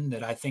mention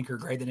that I think are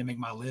great that didn't make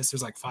my list.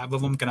 There's 5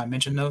 of them. Can I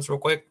mention those real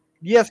quick?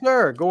 Yes,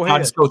 sir. Go ahead. I'll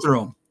just go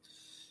through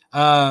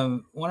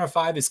them. 1 of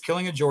 5 is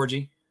 "Killing a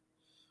Georgie,"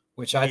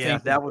 which I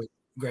think that was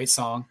a great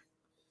song.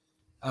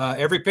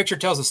 "Every Picture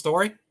Tells a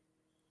Story,"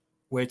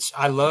 which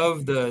I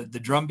love the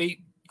drum beat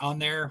on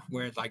there,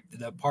 where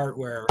the part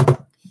where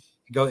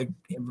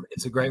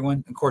it's a great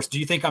one. Of course, "Do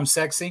You Think I'm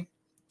Sexy?"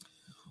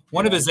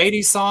 One of his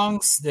 80s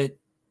songs that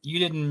you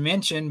didn't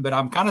mention, but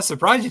I'm kind of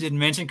surprised you didn't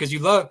mention because you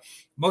love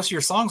most of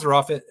your songs are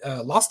off it.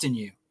 "Lost in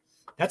You."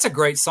 That's a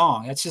great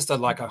song. That's just a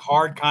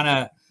hard kind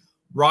of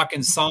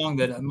rocking song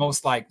that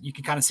most you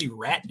can kind of see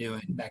Rat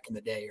doing back in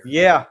the day.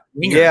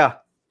 Winger,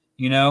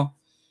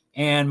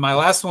 And my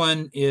last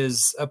one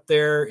is up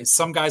there is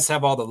 "Some Guys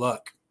Have All the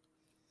Luck."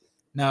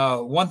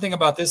 Now, one thing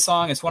about this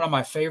song, it's one of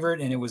my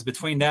favorite, and it was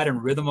between that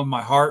and "Rhythm of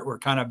My Heart." We're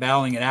kind of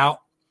battling it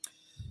out.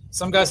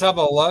 "Some Guys Have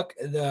All the Luck."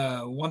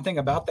 The one thing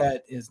about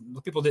that is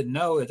people didn't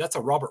know that's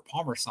a Robert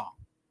Palmer song.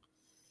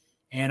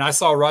 And I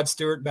saw Rod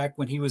Stewart back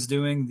when he was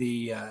doing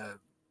the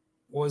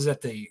what's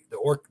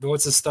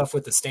the stuff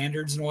with the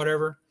standards and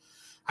whatever.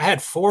 I had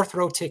 4th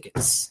row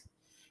tickets,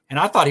 and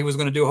I thought he was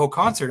going to do a whole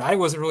concert. I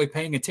wasn't really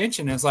paying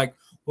attention. And it's like,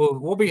 well,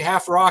 we'll be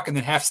half rock and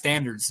then half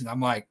standards. And I'm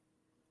like,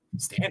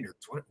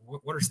 standards?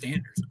 What are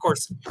standards? Of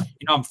course,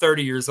 I'm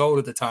 30 years old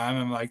at the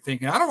time. I'm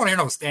thinking, I don't want to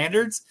hear no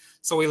standards.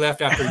 So we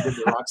left after he did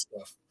the rock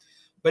stuff.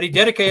 But he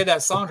dedicated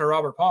that song to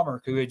Robert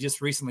Palmer, who had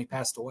just recently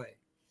passed away.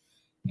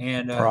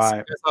 And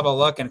right. So have a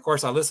luck. And of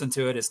course, I listened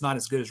to it. It's not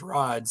as good as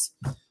Rod's,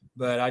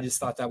 but I just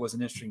thought that was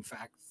an interesting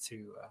fact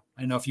to.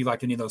 I don't know if you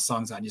liked any of those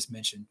songs I just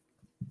mentioned.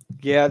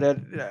 Yeah,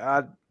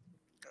 that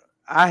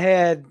I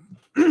had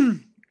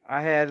on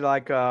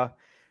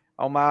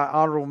my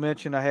honorable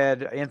mention, I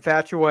had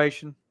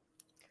 "Infatuation."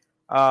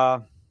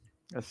 Let's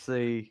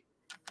see,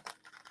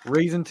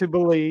 "Reason to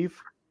Believe."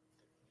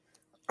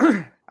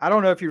 I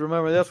don't know if you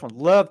remember this one,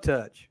 "Love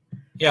Touch."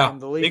 Yeah,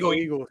 the Legal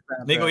Eagles.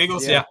 Legal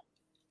Eagles, yeah.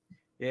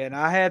 Yeah, and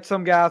I had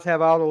 "Some Guys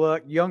Have All the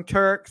Luck." Young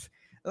Turks.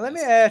 Let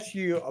me ask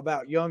you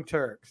about Young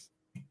Turks.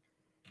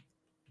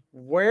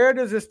 Where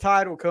does this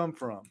title come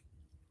from?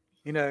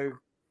 I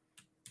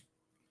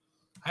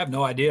have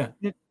no idea.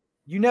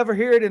 You never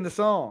hear it in the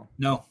song.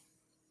 No.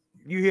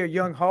 You hear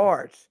 "Young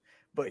Hearts,"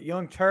 but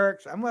 "Young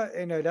Turks,"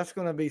 that's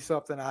going to be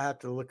something I have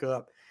to look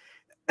up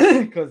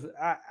because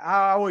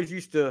I always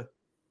used to,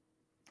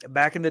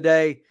 back in the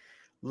day,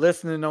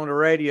 listening on the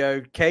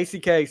radio, Casey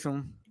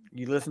Kasem.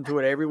 You listen to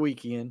it every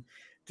weekend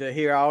to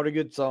hear all the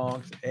good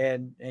songs,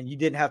 and you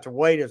didn't have to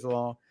wait as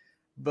long.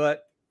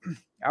 But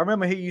I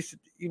remember he used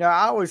to,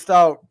 I always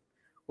thought,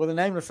 well, the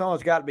name of the song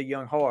has got to be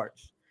 "Young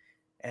Hearts."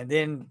 And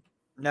then,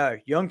 no,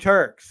 Young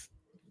Turks.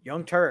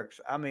 Young Turks.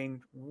 I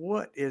mean,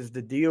 what is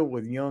the deal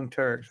with Young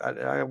Turks?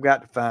 I've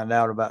got to find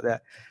out about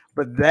that.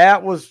 But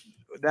that was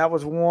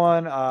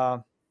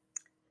one.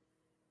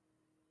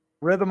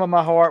 "Rhythm of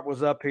My Heart"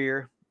 was up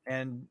here.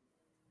 And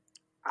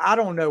I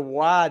don't know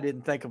why I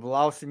didn't think of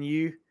 "Lost in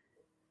You."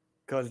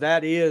 because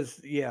that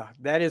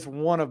is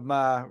one of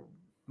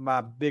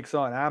my big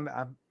songs.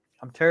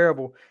 I'm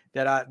terrible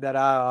that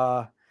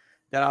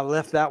I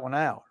left that one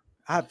out.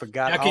 I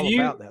forgot Now,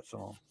 about that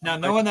song. Now,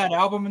 knowing that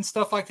album and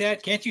stuff like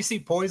that, can't you see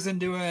Poison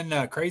doing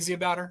Crazy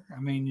About Her? I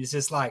mean, it's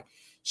just like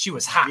she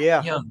was hot,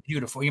 young,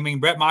 beautiful. You mean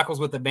Bret Michaels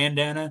with the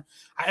bandana?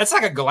 That's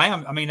like a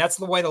glam. I mean, that's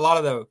the way a lot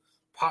of the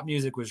pop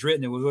music was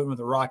written. It was written with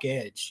a rock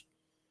edge.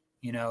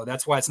 You know,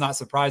 that's why it's not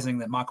surprising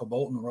that Michael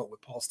Bolton wrote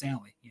with Paul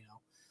Stanley.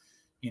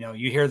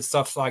 You hear the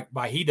stuff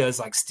he does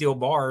like Steel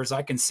Bars.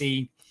 I can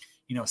see,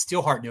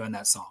 Steelheart doing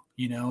that song.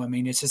 I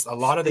mean, it's just a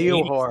lot of the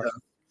 80s stuff.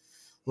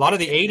 A lot of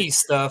the 80s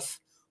stuff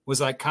was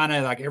like kind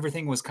of like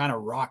everything was kind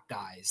of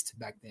rockized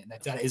back then.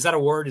 Is that a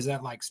word? Is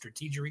that like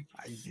strategery?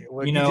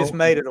 Well, you just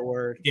made it a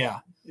word. Yeah.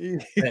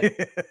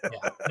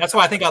 That's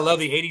why I think I love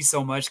the 80s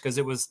so much, because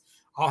it was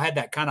all had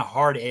that kind of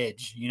hard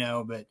edge,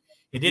 but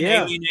it didn't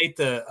alienate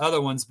the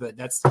other ones. But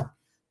that's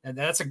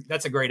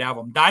a great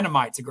album.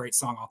 Dynamite's a great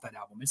song off that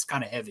album. It's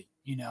kind of heavy,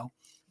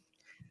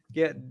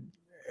 Yeah.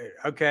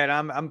 Okay, and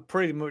I'm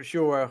pretty much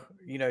sure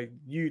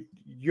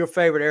your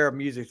favorite era of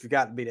music has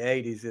got to be the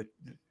 80s.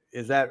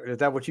 Is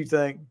that what you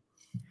think?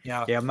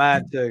 Yeah,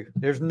 mine too.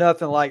 There's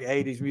nothing like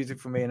 80s music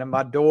for me. And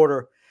my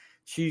daughter,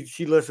 she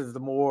listens to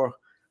more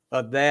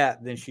of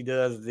that than she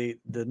does the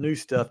new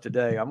stuff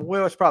today.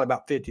 It's probably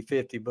about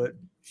 50-50, but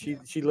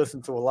she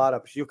listens to a lot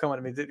of it. She'll come up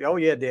to me and say, "Oh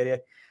yeah, Daddy,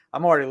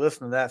 I'm already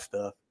listening to that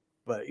stuff."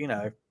 But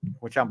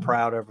which I'm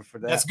proud of her for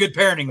that. That's good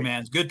parenting,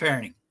 man. It's good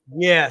parenting.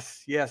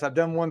 Yes, I've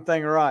done one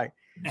thing right.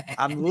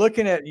 I'm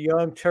looking at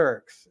Young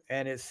Turks,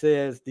 and it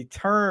says the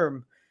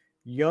term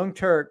Young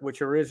Turk,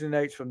 which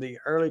originates from the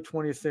early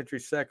 20th century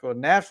secular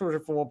National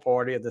Reform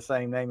Party of the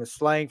same name, is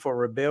slang for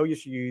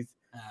rebellious youth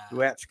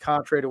who acts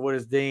contrary to what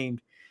is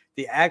deemed.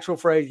 The actual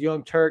phrase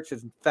Young Turks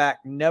is, in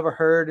fact, never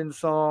heard in the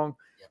song.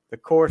 Yep. The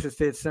chorus is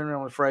said centering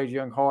on the phrase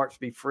Young Hearts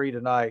Be Free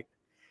Tonight,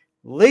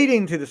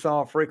 leading to the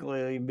song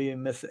frequently being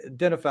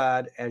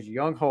misidentified as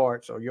Young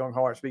Hearts or Young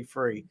Hearts Be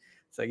Free.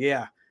 So,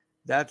 yeah.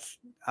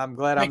 I'm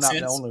glad I'm not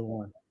the only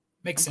one.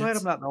 Makes sense. I'm glad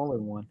I'm not the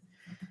only one.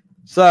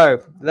 So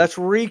let's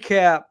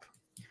recap.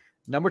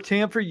 Number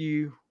 10 for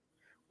you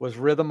was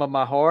Rhythm of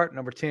My Heart.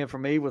 Number 10 for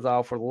me was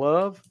All for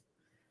Love.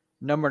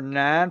 Number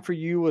 9 for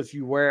you was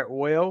You Wear It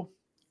Well.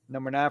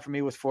 Number 9 for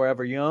me was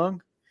Forever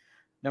Young.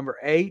 Number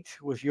 8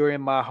 was You're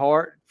in My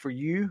Heart for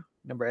you.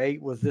 Number 8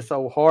 was This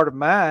Old Heart of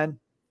Mine.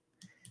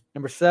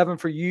 Number 7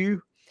 for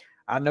you,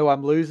 I Know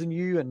I'm Losing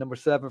You. And number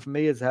 7 for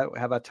me is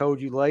Have I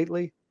Told You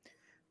Lately.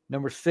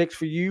 Number 6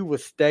 for you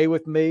was Stay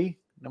With Me.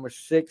 Number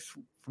 6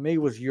 for me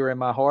was You're in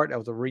My Heart. That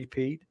was a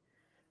repeat.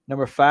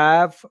 Number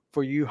 5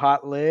 for you,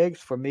 Hot Legs.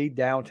 For me,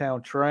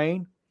 Downtown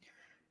Train.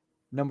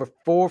 Number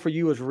 4 for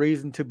you was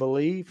Reason to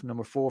Believe.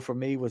 Number 4 for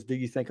me was Do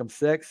You Think I'm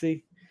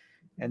Sexy?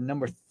 And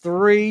number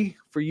 3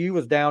 for you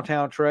was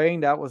Downtown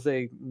Train. That was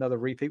another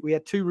repeat. We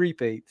had 2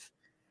 repeats.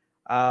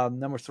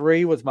 Number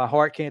 3 was My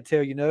Heart Can't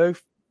Tell You No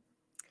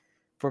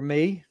for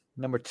me.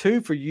 Number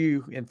 2 for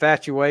you,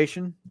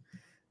 Infatuation.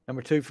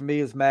 Number 2 for me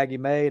is Maggie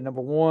May. And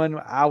number 1,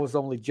 I Was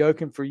Only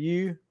Joking for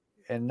you.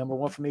 And number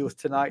 1 for me was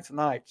Tonight.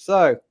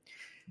 So,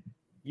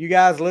 you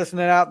guys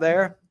listening out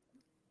there,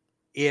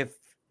 if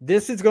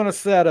this is going to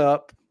set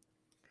up,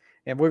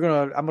 and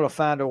I'm going to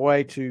find a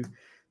way to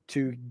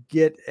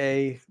get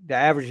to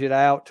average it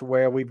out to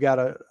where we've got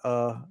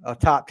a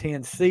top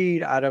 10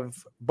 seed out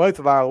of both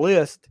of our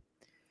list,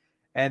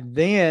 and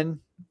then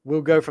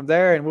we'll go from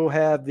there, and we'll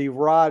have the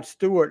Rod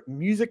Stewart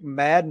Music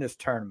Madness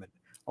Tournament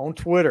on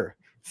Twitter.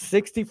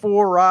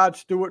 64 Rod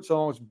Stewart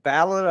songs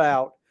battled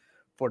out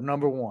for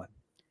number 1.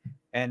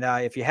 And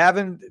if you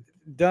haven't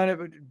done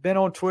it, been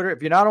on Twitter,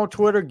 if you're not on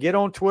Twitter, get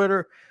on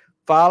Twitter,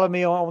 follow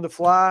me on the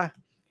fly,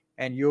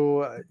 and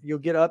you'll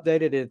get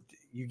updated.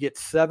 You get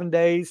 7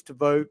 days to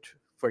vote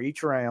for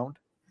each round.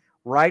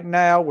 Right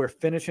now, we're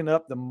finishing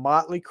up the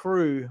Motley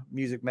Crue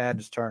Music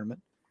Madness Tournament,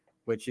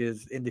 which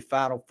is in the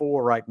final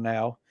 4 right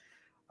now.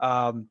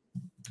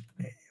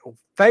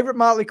 Favorite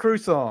Motley Crue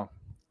song?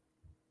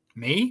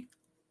 Me?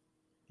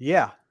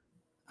 Yeah.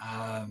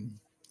 And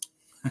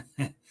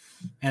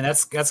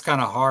that's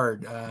kind of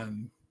hard.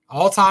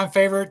 All-time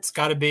favorite's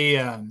got to be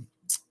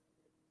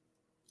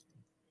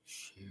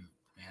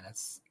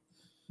that's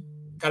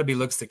got to be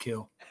Looks to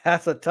Kill.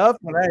 That's a tough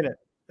one, ain't it?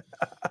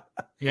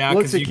 Yeah,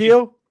 Looks to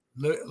Kill.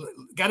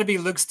 Got to be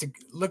Looks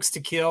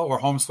to Kill or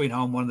Home Sweet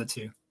Home, one of the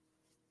two.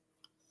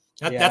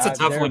 That's a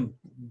tough one.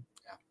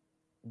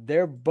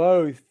 They're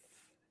both,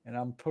 and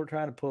I'm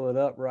trying to pull it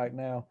up right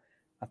now.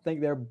 I think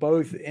they're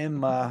both in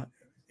my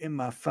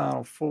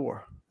final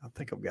 4. I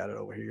think I've got it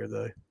over here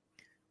though.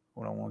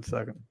 Hold on one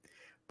second.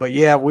 But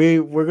yeah,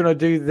 we're gonna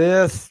do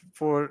this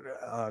for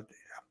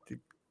the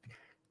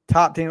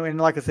top 10,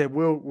 and like I said,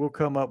 we'll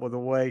come up with a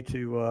way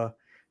to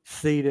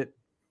seed it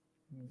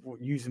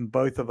using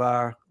both of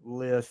our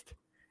list.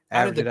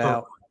 Average it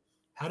out.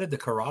 How did the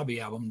Karabi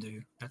album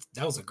do?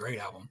 That was a great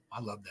album. I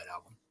love that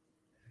album.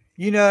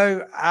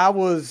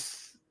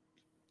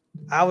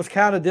 I was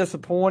kind of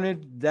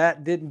disappointed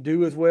that didn't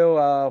do as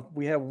well.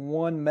 We had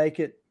one make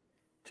it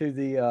to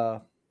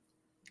the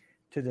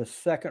to the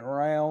second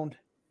round,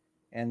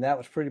 and that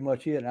was pretty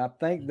much it. And I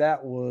think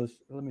that was,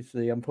 let me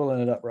see, I'm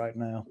pulling it up right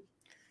now.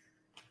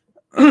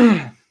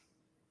 Come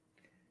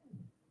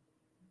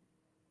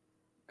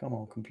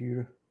on,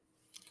 computer.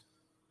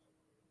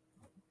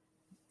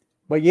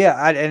 But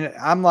yeah,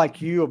 I'm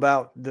like you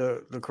about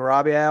the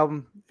Karabi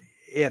album.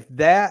 If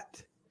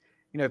that,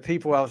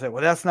 people always say,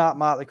 well, that's not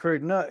Motley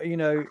Crue.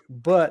 No,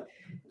 but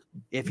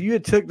if you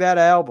had took that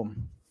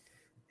album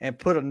and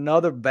put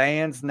another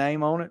band's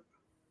name on it,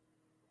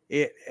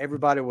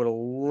 everybody would have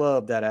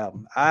loved that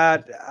album.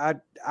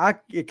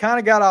 It kind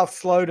of got off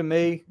slow to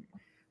me,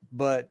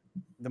 but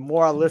the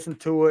more I listened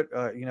to it,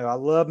 I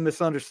love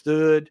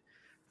Misunderstood,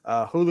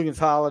 Hooligan's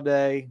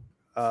Holiday,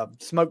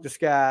 Smoke the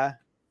Sky,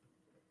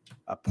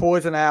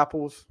 Poison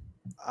Apples.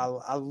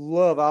 I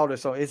love all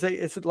this song.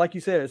 It's like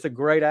you said, it's a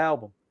great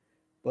album,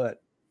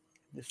 but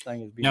this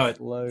thing is being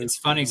slow. It's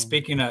funny.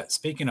 Speaking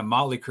of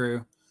Motley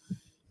Crue,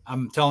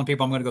 I'm telling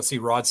people I'm going to go see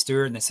Rod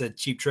Stewart, and they said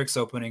Cheap Trick's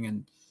opening,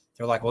 and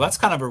they're like, well, that's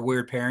kind of a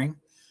weird pairing.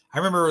 I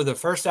remember the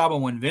first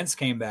album when Vince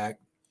came back,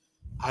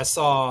 I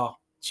saw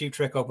Cheap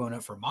Trick open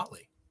up for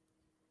Motley.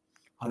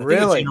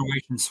 Really?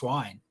 Generation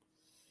Swine.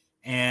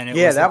 And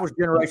that was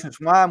Generation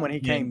Swine when he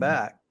came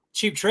back.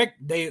 Cheap Trick,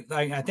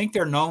 I think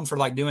they're known for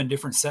like doing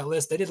different set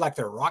lists. They did like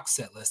their rock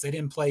set list. They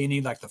didn't play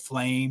any like the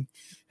Flame.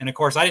 And of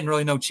course, I didn't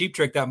really know Cheap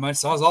Trick that much,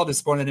 so I was all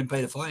disappointed I didn't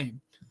play the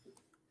Flame.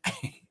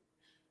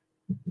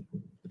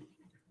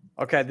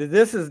 Okay,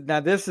 this is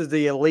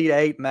the Elite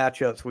 8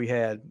 matchups we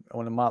had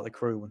on the Motley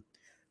Crue one.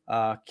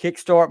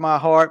 Kickstart My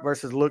Heart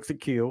versus Looks to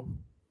Kill.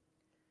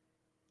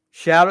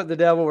 Shout at the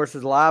Devil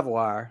versus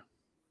Livewire.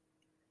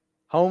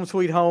 Home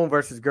Sweet Home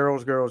versus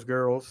Girls, Girls,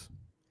 Girls.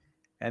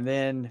 And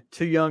then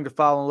Too Young to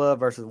Fall in Love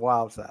versus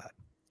Wild Side.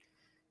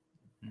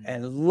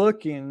 And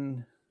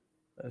looking,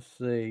 let's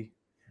see.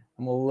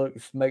 I'm going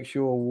to make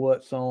sure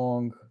what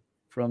song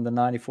from the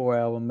 94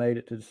 album made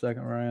it to the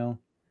second round.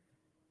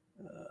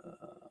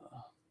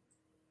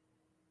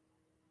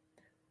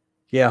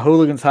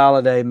 Hooligan's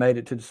Holiday made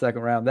it to the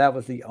second round. That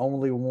was the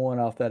only one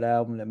off that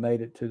album that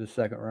made it to the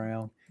second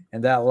round.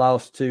 And that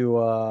lost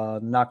to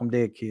Knock 'em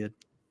Dead Kid.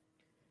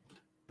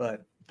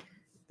 But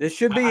this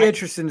should be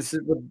interesting to see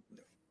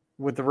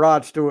with the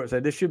Rod Stewart. So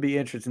this should be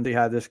interesting to see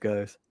how this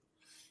goes.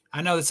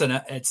 I know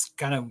it's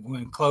kind of,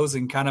 when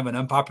closing, kind of an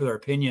unpopular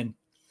opinion.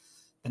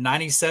 The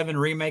 97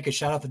 remake of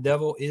Shout Out the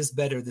Devil is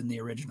better than the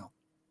original.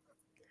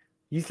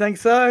 You think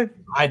so?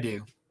 I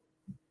do.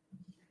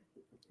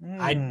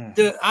 I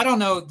don't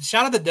know.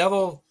 Shout Out the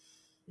Devil,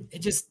 it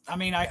just, I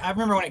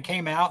remember when it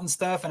came out and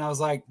stuff, and I was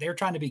like, they're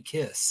trying to be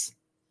Kiss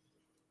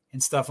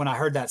and stuff when I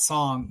heard that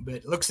song.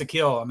 But Looks to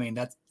Kill,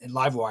 that's in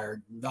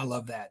Livewire. I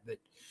love that. But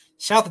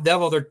Shout the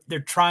Devil, they're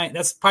trying.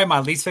 That's probably my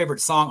least favorite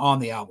song on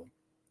the album.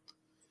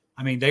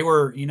 They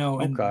were,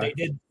 and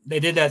they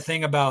did that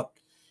thing about,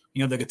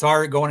 the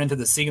guitar going into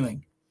the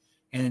ceiling,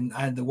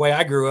 and the way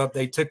I grew up,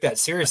 they took that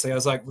seriously. I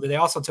was like, they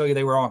also tell you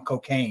they were on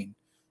cocaine,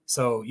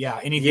 so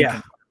anything can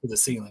go to the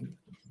ceiling.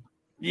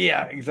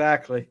 Yeah,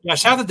 exactly. Yeah,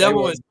 Shout the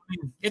Devil is,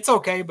 it's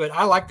okay, but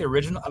I like the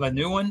original, the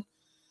new one,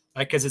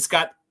 because it's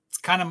kind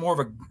of more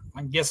of a,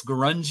 I guess,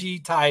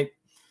 grungy type,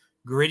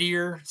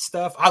 grittier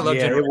stuff. I love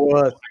it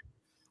was.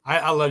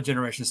 I love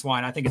Generation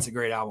Swine. I think it's a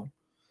great album.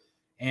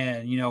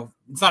 And,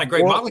 it's not a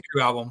great Motley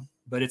Crue album,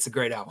 but it's a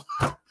great album.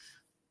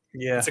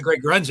 Yeah. It's a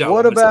great grunge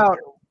album.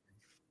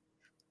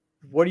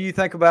 What do you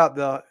think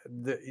about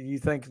you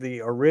think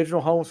the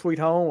original Home Sweet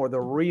Home or the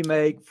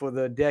remake for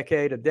the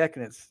Decade of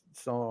Decadence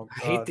song?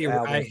 I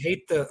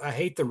hate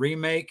the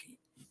remake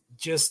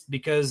just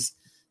because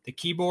the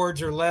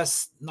keyboards are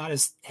not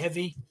as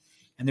heavy.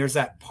 And there's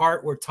that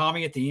part where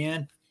Tommy at the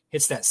end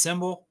hits that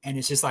cymbal, and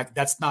it's just like,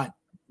 that's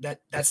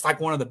like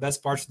one of the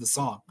best parts of the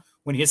song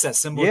when he hits that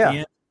cymbal at the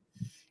end.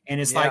 And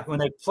it's like when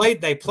they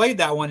played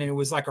that one, and it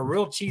was like a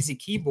real cheesy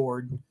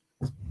keyboard.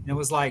 And it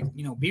was like,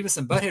 Beavis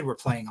and Butthead were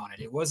playing on it.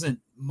 It wasn't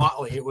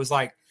Motley. It was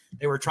like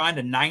they were trying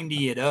to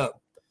 90 it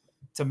up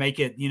to make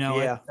it,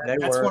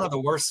 that's one of the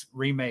worst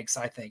remakes,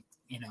 I think.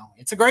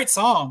 It's a great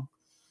song,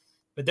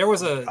 but there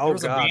was a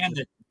band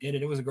that did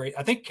it. It was a great,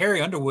 I think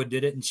Carrie Underwood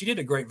did it, and she did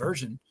a great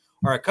version,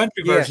 or a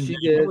country version. She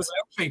did.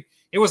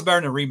 It was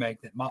better than a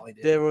remake that Motley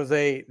did.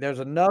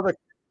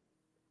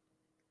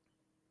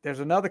 There's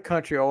another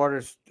country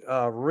artist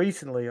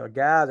recently, a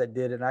guy that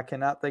did it, and I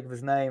cannot think of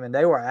his name.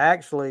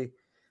 And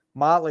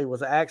Motley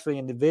was actually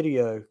in the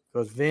video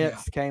because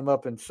Vince came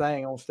up and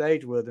sang on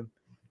stage with him.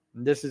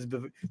 And this is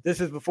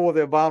before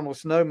the Abominable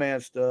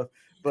Snowman stuff.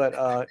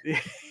 But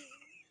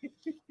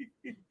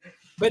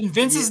in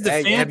Vince's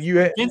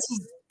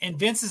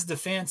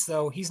defense,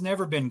 though, he's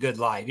never been good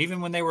live, even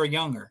when they were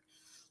younger.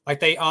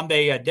 Like on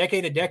the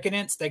Decade of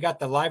Decadence, they got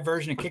the live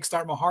version of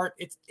Kickstart My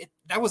Heart.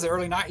 That was the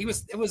early night. It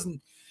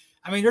wasn't.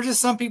 There's just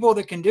some people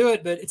that can do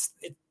it, but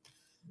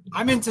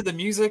I'm into the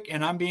music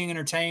and I'm being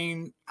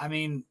entertained.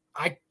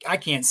 I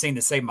can't sing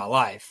to save my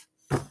life,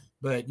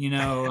 but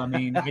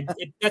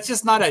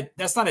that's not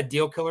a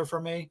deal killer for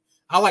me.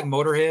 I like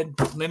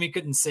Motorhead. Lemmy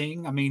couldn't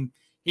sing.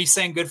 He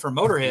sang good for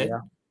Motorhead,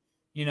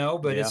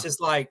 but it's just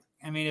like,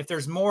 I mean, if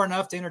there's more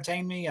enough to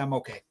entertain me, I'm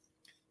okay.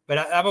 But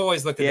I've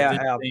always looked at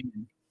the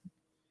thing.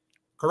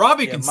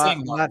 Karabi can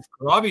sing.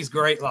 Karabi's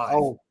great live.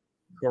 Oh,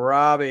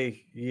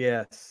 Karabi,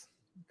 yes.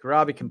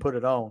 Karabi can put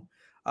it on.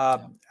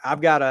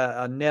 I've got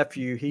a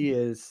nephew.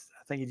 I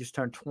think he just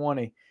turned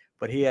 20,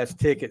 but he has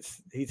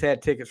tickets. He's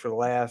had tickets for the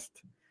last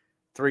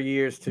 3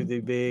 years to the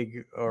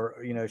big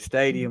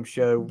stadium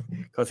show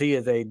because he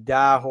is a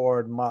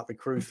diehard Motley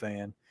Crue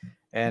fan.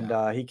 And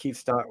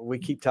we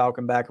keep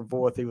talking back and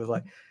forth. He was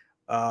like,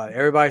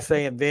 everybody's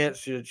saying Vince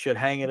should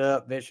hang it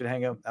up. Vince should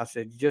hang up. I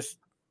said, just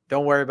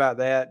don't worry about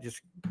that.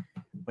 Just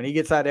when he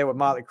gets out there with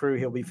Motley Crue,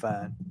 he'll be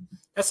fine.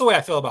 That's the way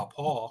I feel about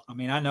Paul. I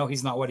mean, I know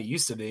he's not what he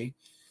used to be,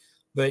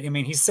 but I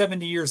mean, he's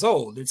 70 years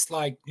old. It's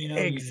like,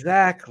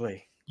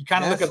 exactly. You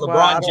kind of look at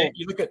LeBron James.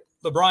 You look at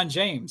LeBron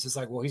James. It's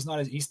like, well, he's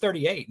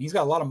 38 and he's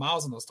got a lot of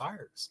miles on those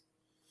tires,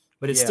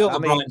 but it's still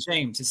LeBron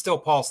James. It's still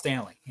Paul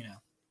Stanley,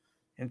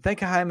 And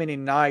think of how many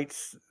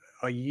nights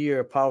a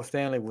year Paul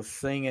Stanley was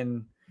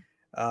singing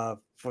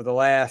for the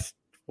last,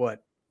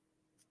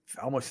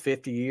 almost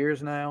 50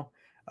 years now.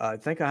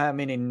 Think of how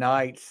many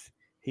nights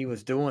he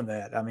was doing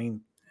that. I mean,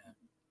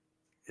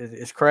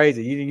 it's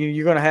crazy.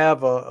 You're going to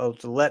have a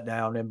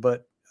letdown,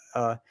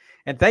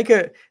 and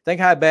think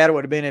how bad it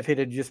would have been if it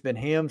had just been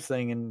him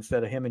singing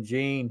instead of him and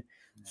Gene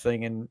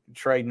singing,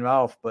 trading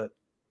off. But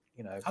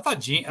I thought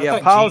Gene.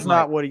 Paul's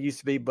not what he used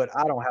to be, but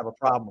I don't have a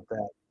problem with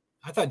that.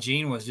 I thought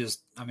Gene was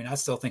just. I mean, I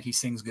still think he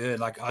sings good.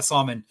 Like I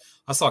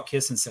saw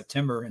Kiss in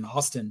September in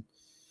Austin,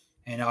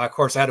 and of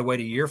course I had to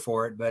wait a year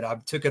for it, but I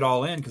took it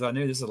all in because I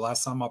knew this is the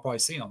last time I'll probably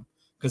see him.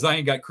 Because I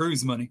ain't got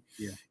cruise money,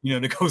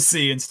 to go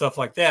see and stuff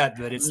like that.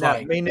 But it's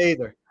like me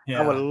neither.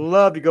 Yeah. I would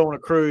love to go on a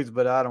cruise,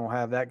 but I don't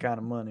have that kind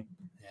of money.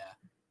 Yeah,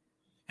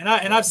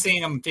 and I've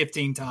seen him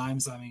 15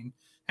 times. I mean,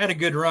 had a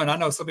good run. I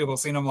know some people have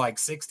seen him like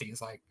 60. It's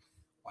like,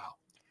 wow.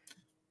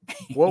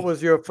 What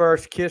was your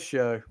first Kiss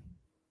show?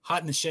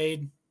 Hot in the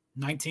Shade,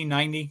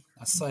 1990.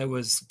 I saw it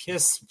was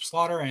Kiss,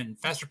 Slaughter, and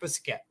Faster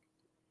Pussycat.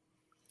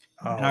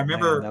 And I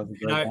remember,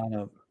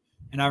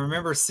 I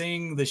remember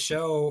seeing the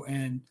show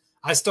and.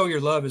 I Stole Your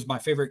Love is my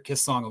favorite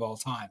Kiss song of all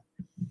time.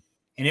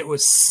 And it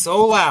was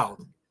so loud.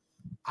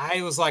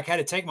 I was like, had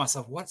to take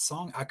myself, what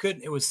song?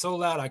 It was so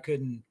loud. I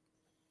couldn't.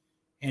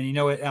 And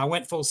I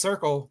went full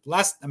circle.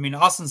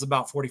 Austin's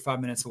about 45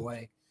 minutes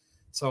away.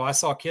 So I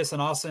saw Kiss in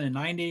Austin in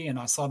 90 and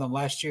I saw them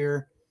last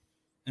year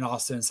in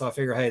Austin. So I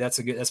figure, hey, that's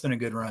been a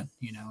good run.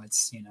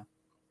 It's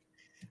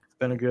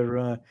been a good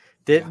run.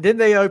 Didn't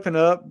they open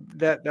up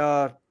that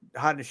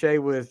Hot in the Shade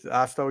with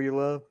I Stole Your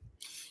Love?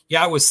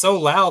 Yeah, it was so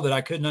loud that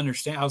I couldn't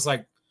understand. I was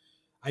like,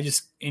 I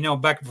just,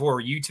 back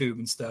before YouTube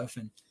and stuff.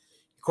 And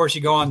of course you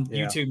go on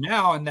YouTube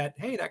now and that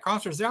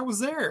concert, I was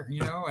there,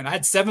 and I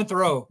had 7th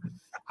row.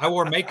 I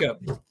wore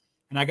makeup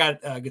and I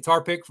got a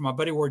guitar pick from my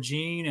buddy wore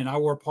Gene and I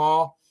wore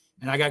Paul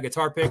and I got a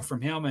guitar pick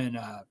from him and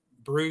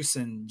Bruce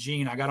and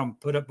Gene. I got them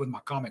put up with my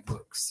comic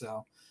books.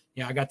 So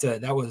yeah, I got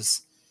that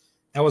was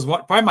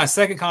probably my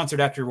second concert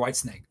after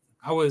Whitesnake.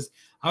 I was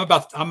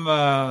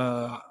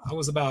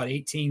about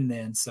 18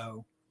 then.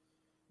 So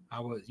I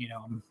was,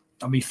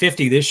 I'll be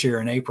 50 this year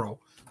in April.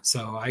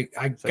 So I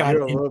got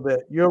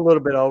you're a little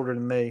bit older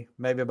than me,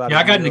 maybe about. Yeah,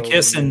 I got into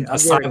Kiss in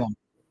Asylum.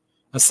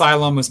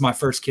 Asylum was my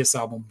first Kiss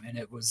album. And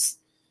it was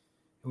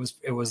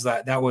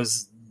that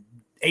was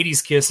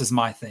 80s Kiss is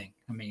my thing.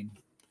 I mean,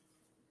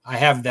 I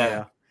have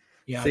that.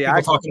 Yeah.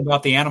 People talking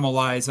about the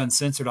Animalize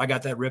Uncensored. I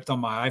got that ripped on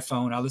my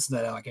iPhone. I listen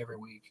to that like every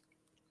week.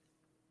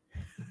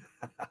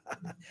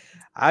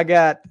 Like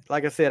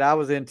I said, I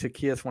was into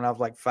Kiss when I was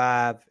like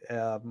 5.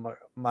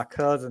 My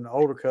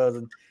older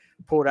cousin,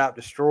 pulled out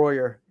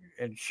Destroyer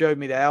and showed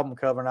me the album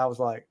cover, and I was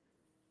like,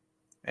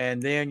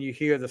 and then you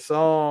hear the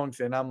songs,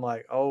 and I'm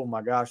like, oh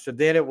my gosh. So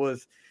then it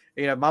was,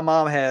 my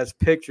mom has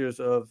pictures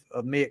of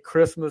me at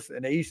Christmas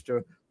and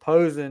Easter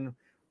posing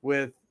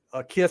with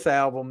a Kiss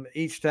album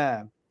each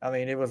time. I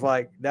mean, it was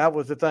like, that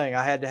was the thing.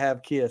 I had to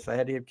have Kiss. You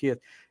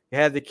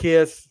had the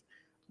Kiss,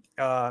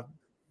 the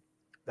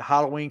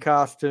Halloween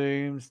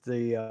costumes,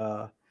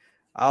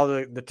 all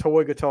the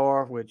toy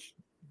guitar, which,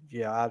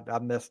 I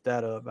messed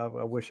that up.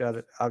 I wish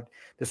I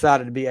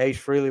decided to be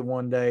Ace Frehley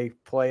one day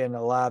playing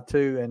a live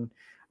too, and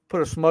put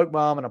a smoke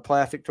bomb in a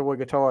plastic toy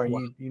guitar,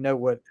 and you know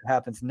what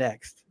happens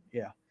next.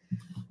 Yeah.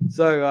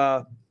 So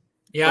I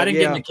didn't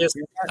get into Kiss.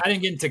 I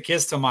didn't get into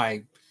Kiss till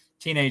my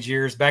teenage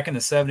years. Back in the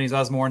 70s, I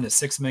was more into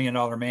 $6 Million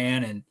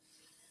Man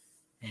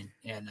and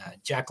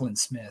Jacqueline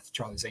Smith,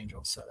 Charlie's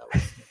Angels. So that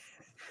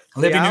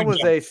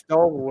was.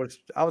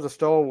 I was a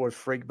Star Wars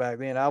freak back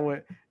then. I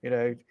went,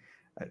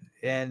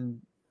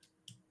 and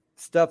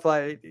stuff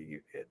like,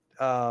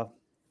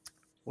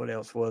 what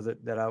else was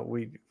it that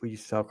we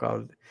used to talk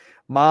about?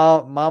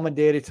 Mom and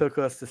Daddy took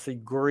us to see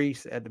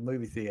Grease at the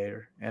movie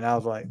theater, and I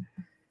was like,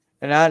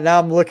 now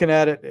I'm looking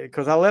at it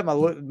because I let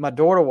my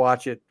daughter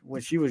watch it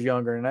when she was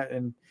younger,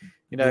 and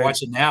you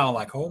watch it now,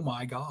 like, oh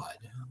my God,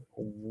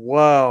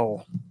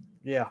 whoa,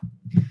 yeah,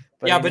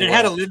 but it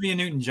had Olivia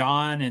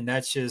Newton-John, and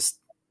that's just.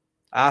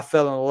 I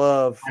fell in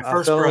love.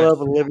 I fell in love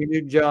with Olivia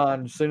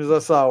Newton-John as soon as I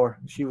saw her.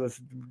 She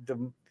was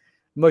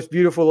most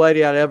beautiful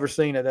lady I'd ever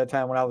seen at that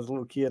time when I was a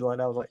little kid. Like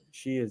I was like,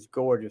 she is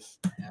gorgeous.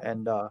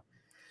 And but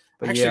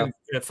actually,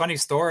 a funny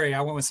story.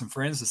 I went with some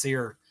friends to see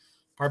her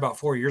probably about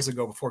 4 years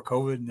ago before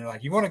COVID, and they're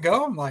like, "You want to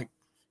go?" I'm like,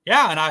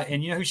 "Yeah."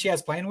 And you know who she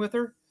has playing with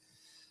her?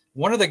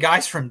 One of the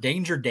guys from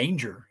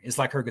Danger is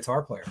like her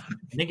guitar player.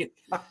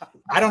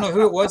 I don't know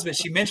who it was, but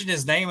she mentioned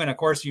his name, and of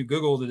course you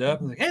Googled it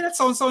up. And like, hey, that's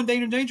so and so in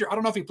Danger. I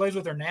don't know if he plays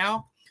with her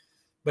now,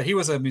 but he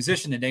was a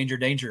musician in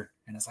Danger,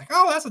 and it's like,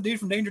 oh, that's a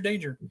dude from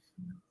Danger.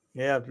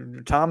 Yeah,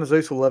 Tom and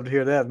Zeus will love to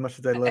hear that as much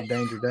as they love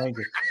Danger.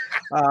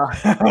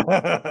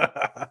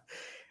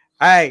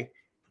 Hey,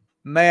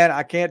 man,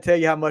 I can't tell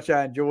you how much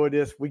I enjoyed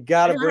this. We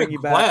got to bring you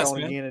back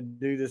on again and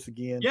do this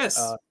again. Yes.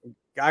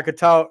 I could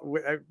talk.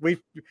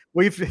 We've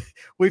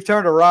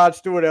turned a Rod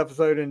Stewart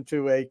episode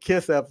into a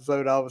Kiss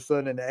episode all of a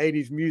sudden in the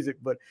 80s music,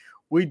 but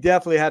we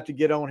definitely have to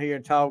get on here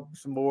and talk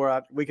some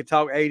more. We could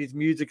talk 80s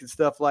music and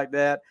stuff like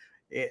that.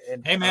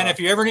 And, hey, man, if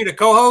you ever need a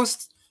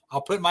co-host,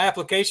 I'll put my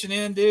application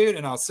in, dude,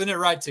 and I'll send it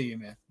right to you,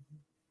 man.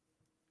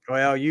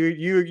 Well,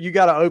 you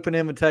got an open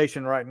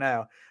invitation right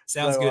now.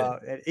 Sounds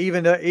good.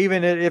 Even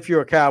if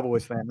you're a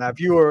Cowboys fan. Now, if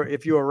you were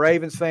a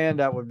Ravens fan,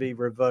 that would be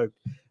revoked.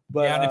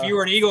 But, yeah, and if you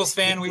were an Eagles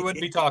fan, we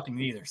wouldn't be talking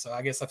either. So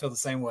I guess I feel the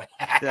same way.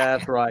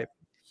 That's right.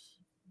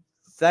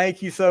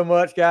 Thank you so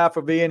much, Guy,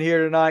 for being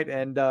here tonight,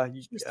 and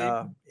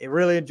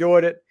really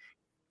enjoyed it.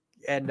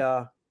 And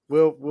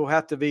we'll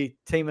have to be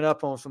teaming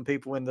up on some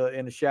people in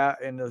the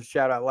shout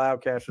out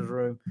Loudcasters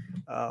room.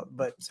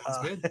 But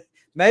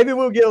maybe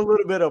we'll get a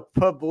little bit of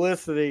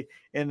publicity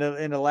in the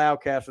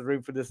Loudcasters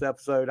room for this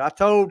episode. I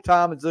told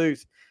Tom and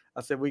Zeus,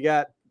 I said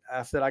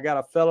I got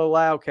a fellow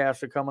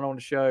Loudcaster coming on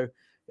the show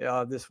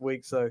this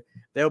week, so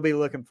they'll be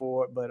looking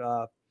for it.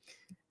 But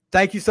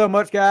thank you so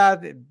much, guys.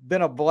 It's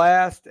been a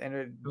blast,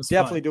 and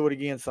definitely fun. Do it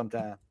again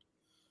sometime.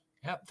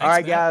 Yep, all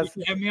right, guys.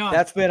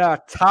 That's been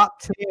our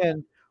top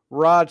 10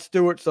 Rod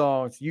Stewart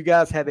songs. You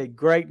guys have a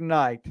great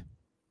night.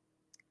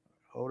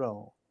 Hold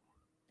on.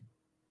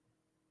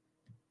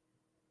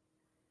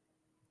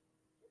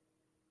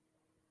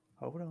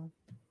 Hold on.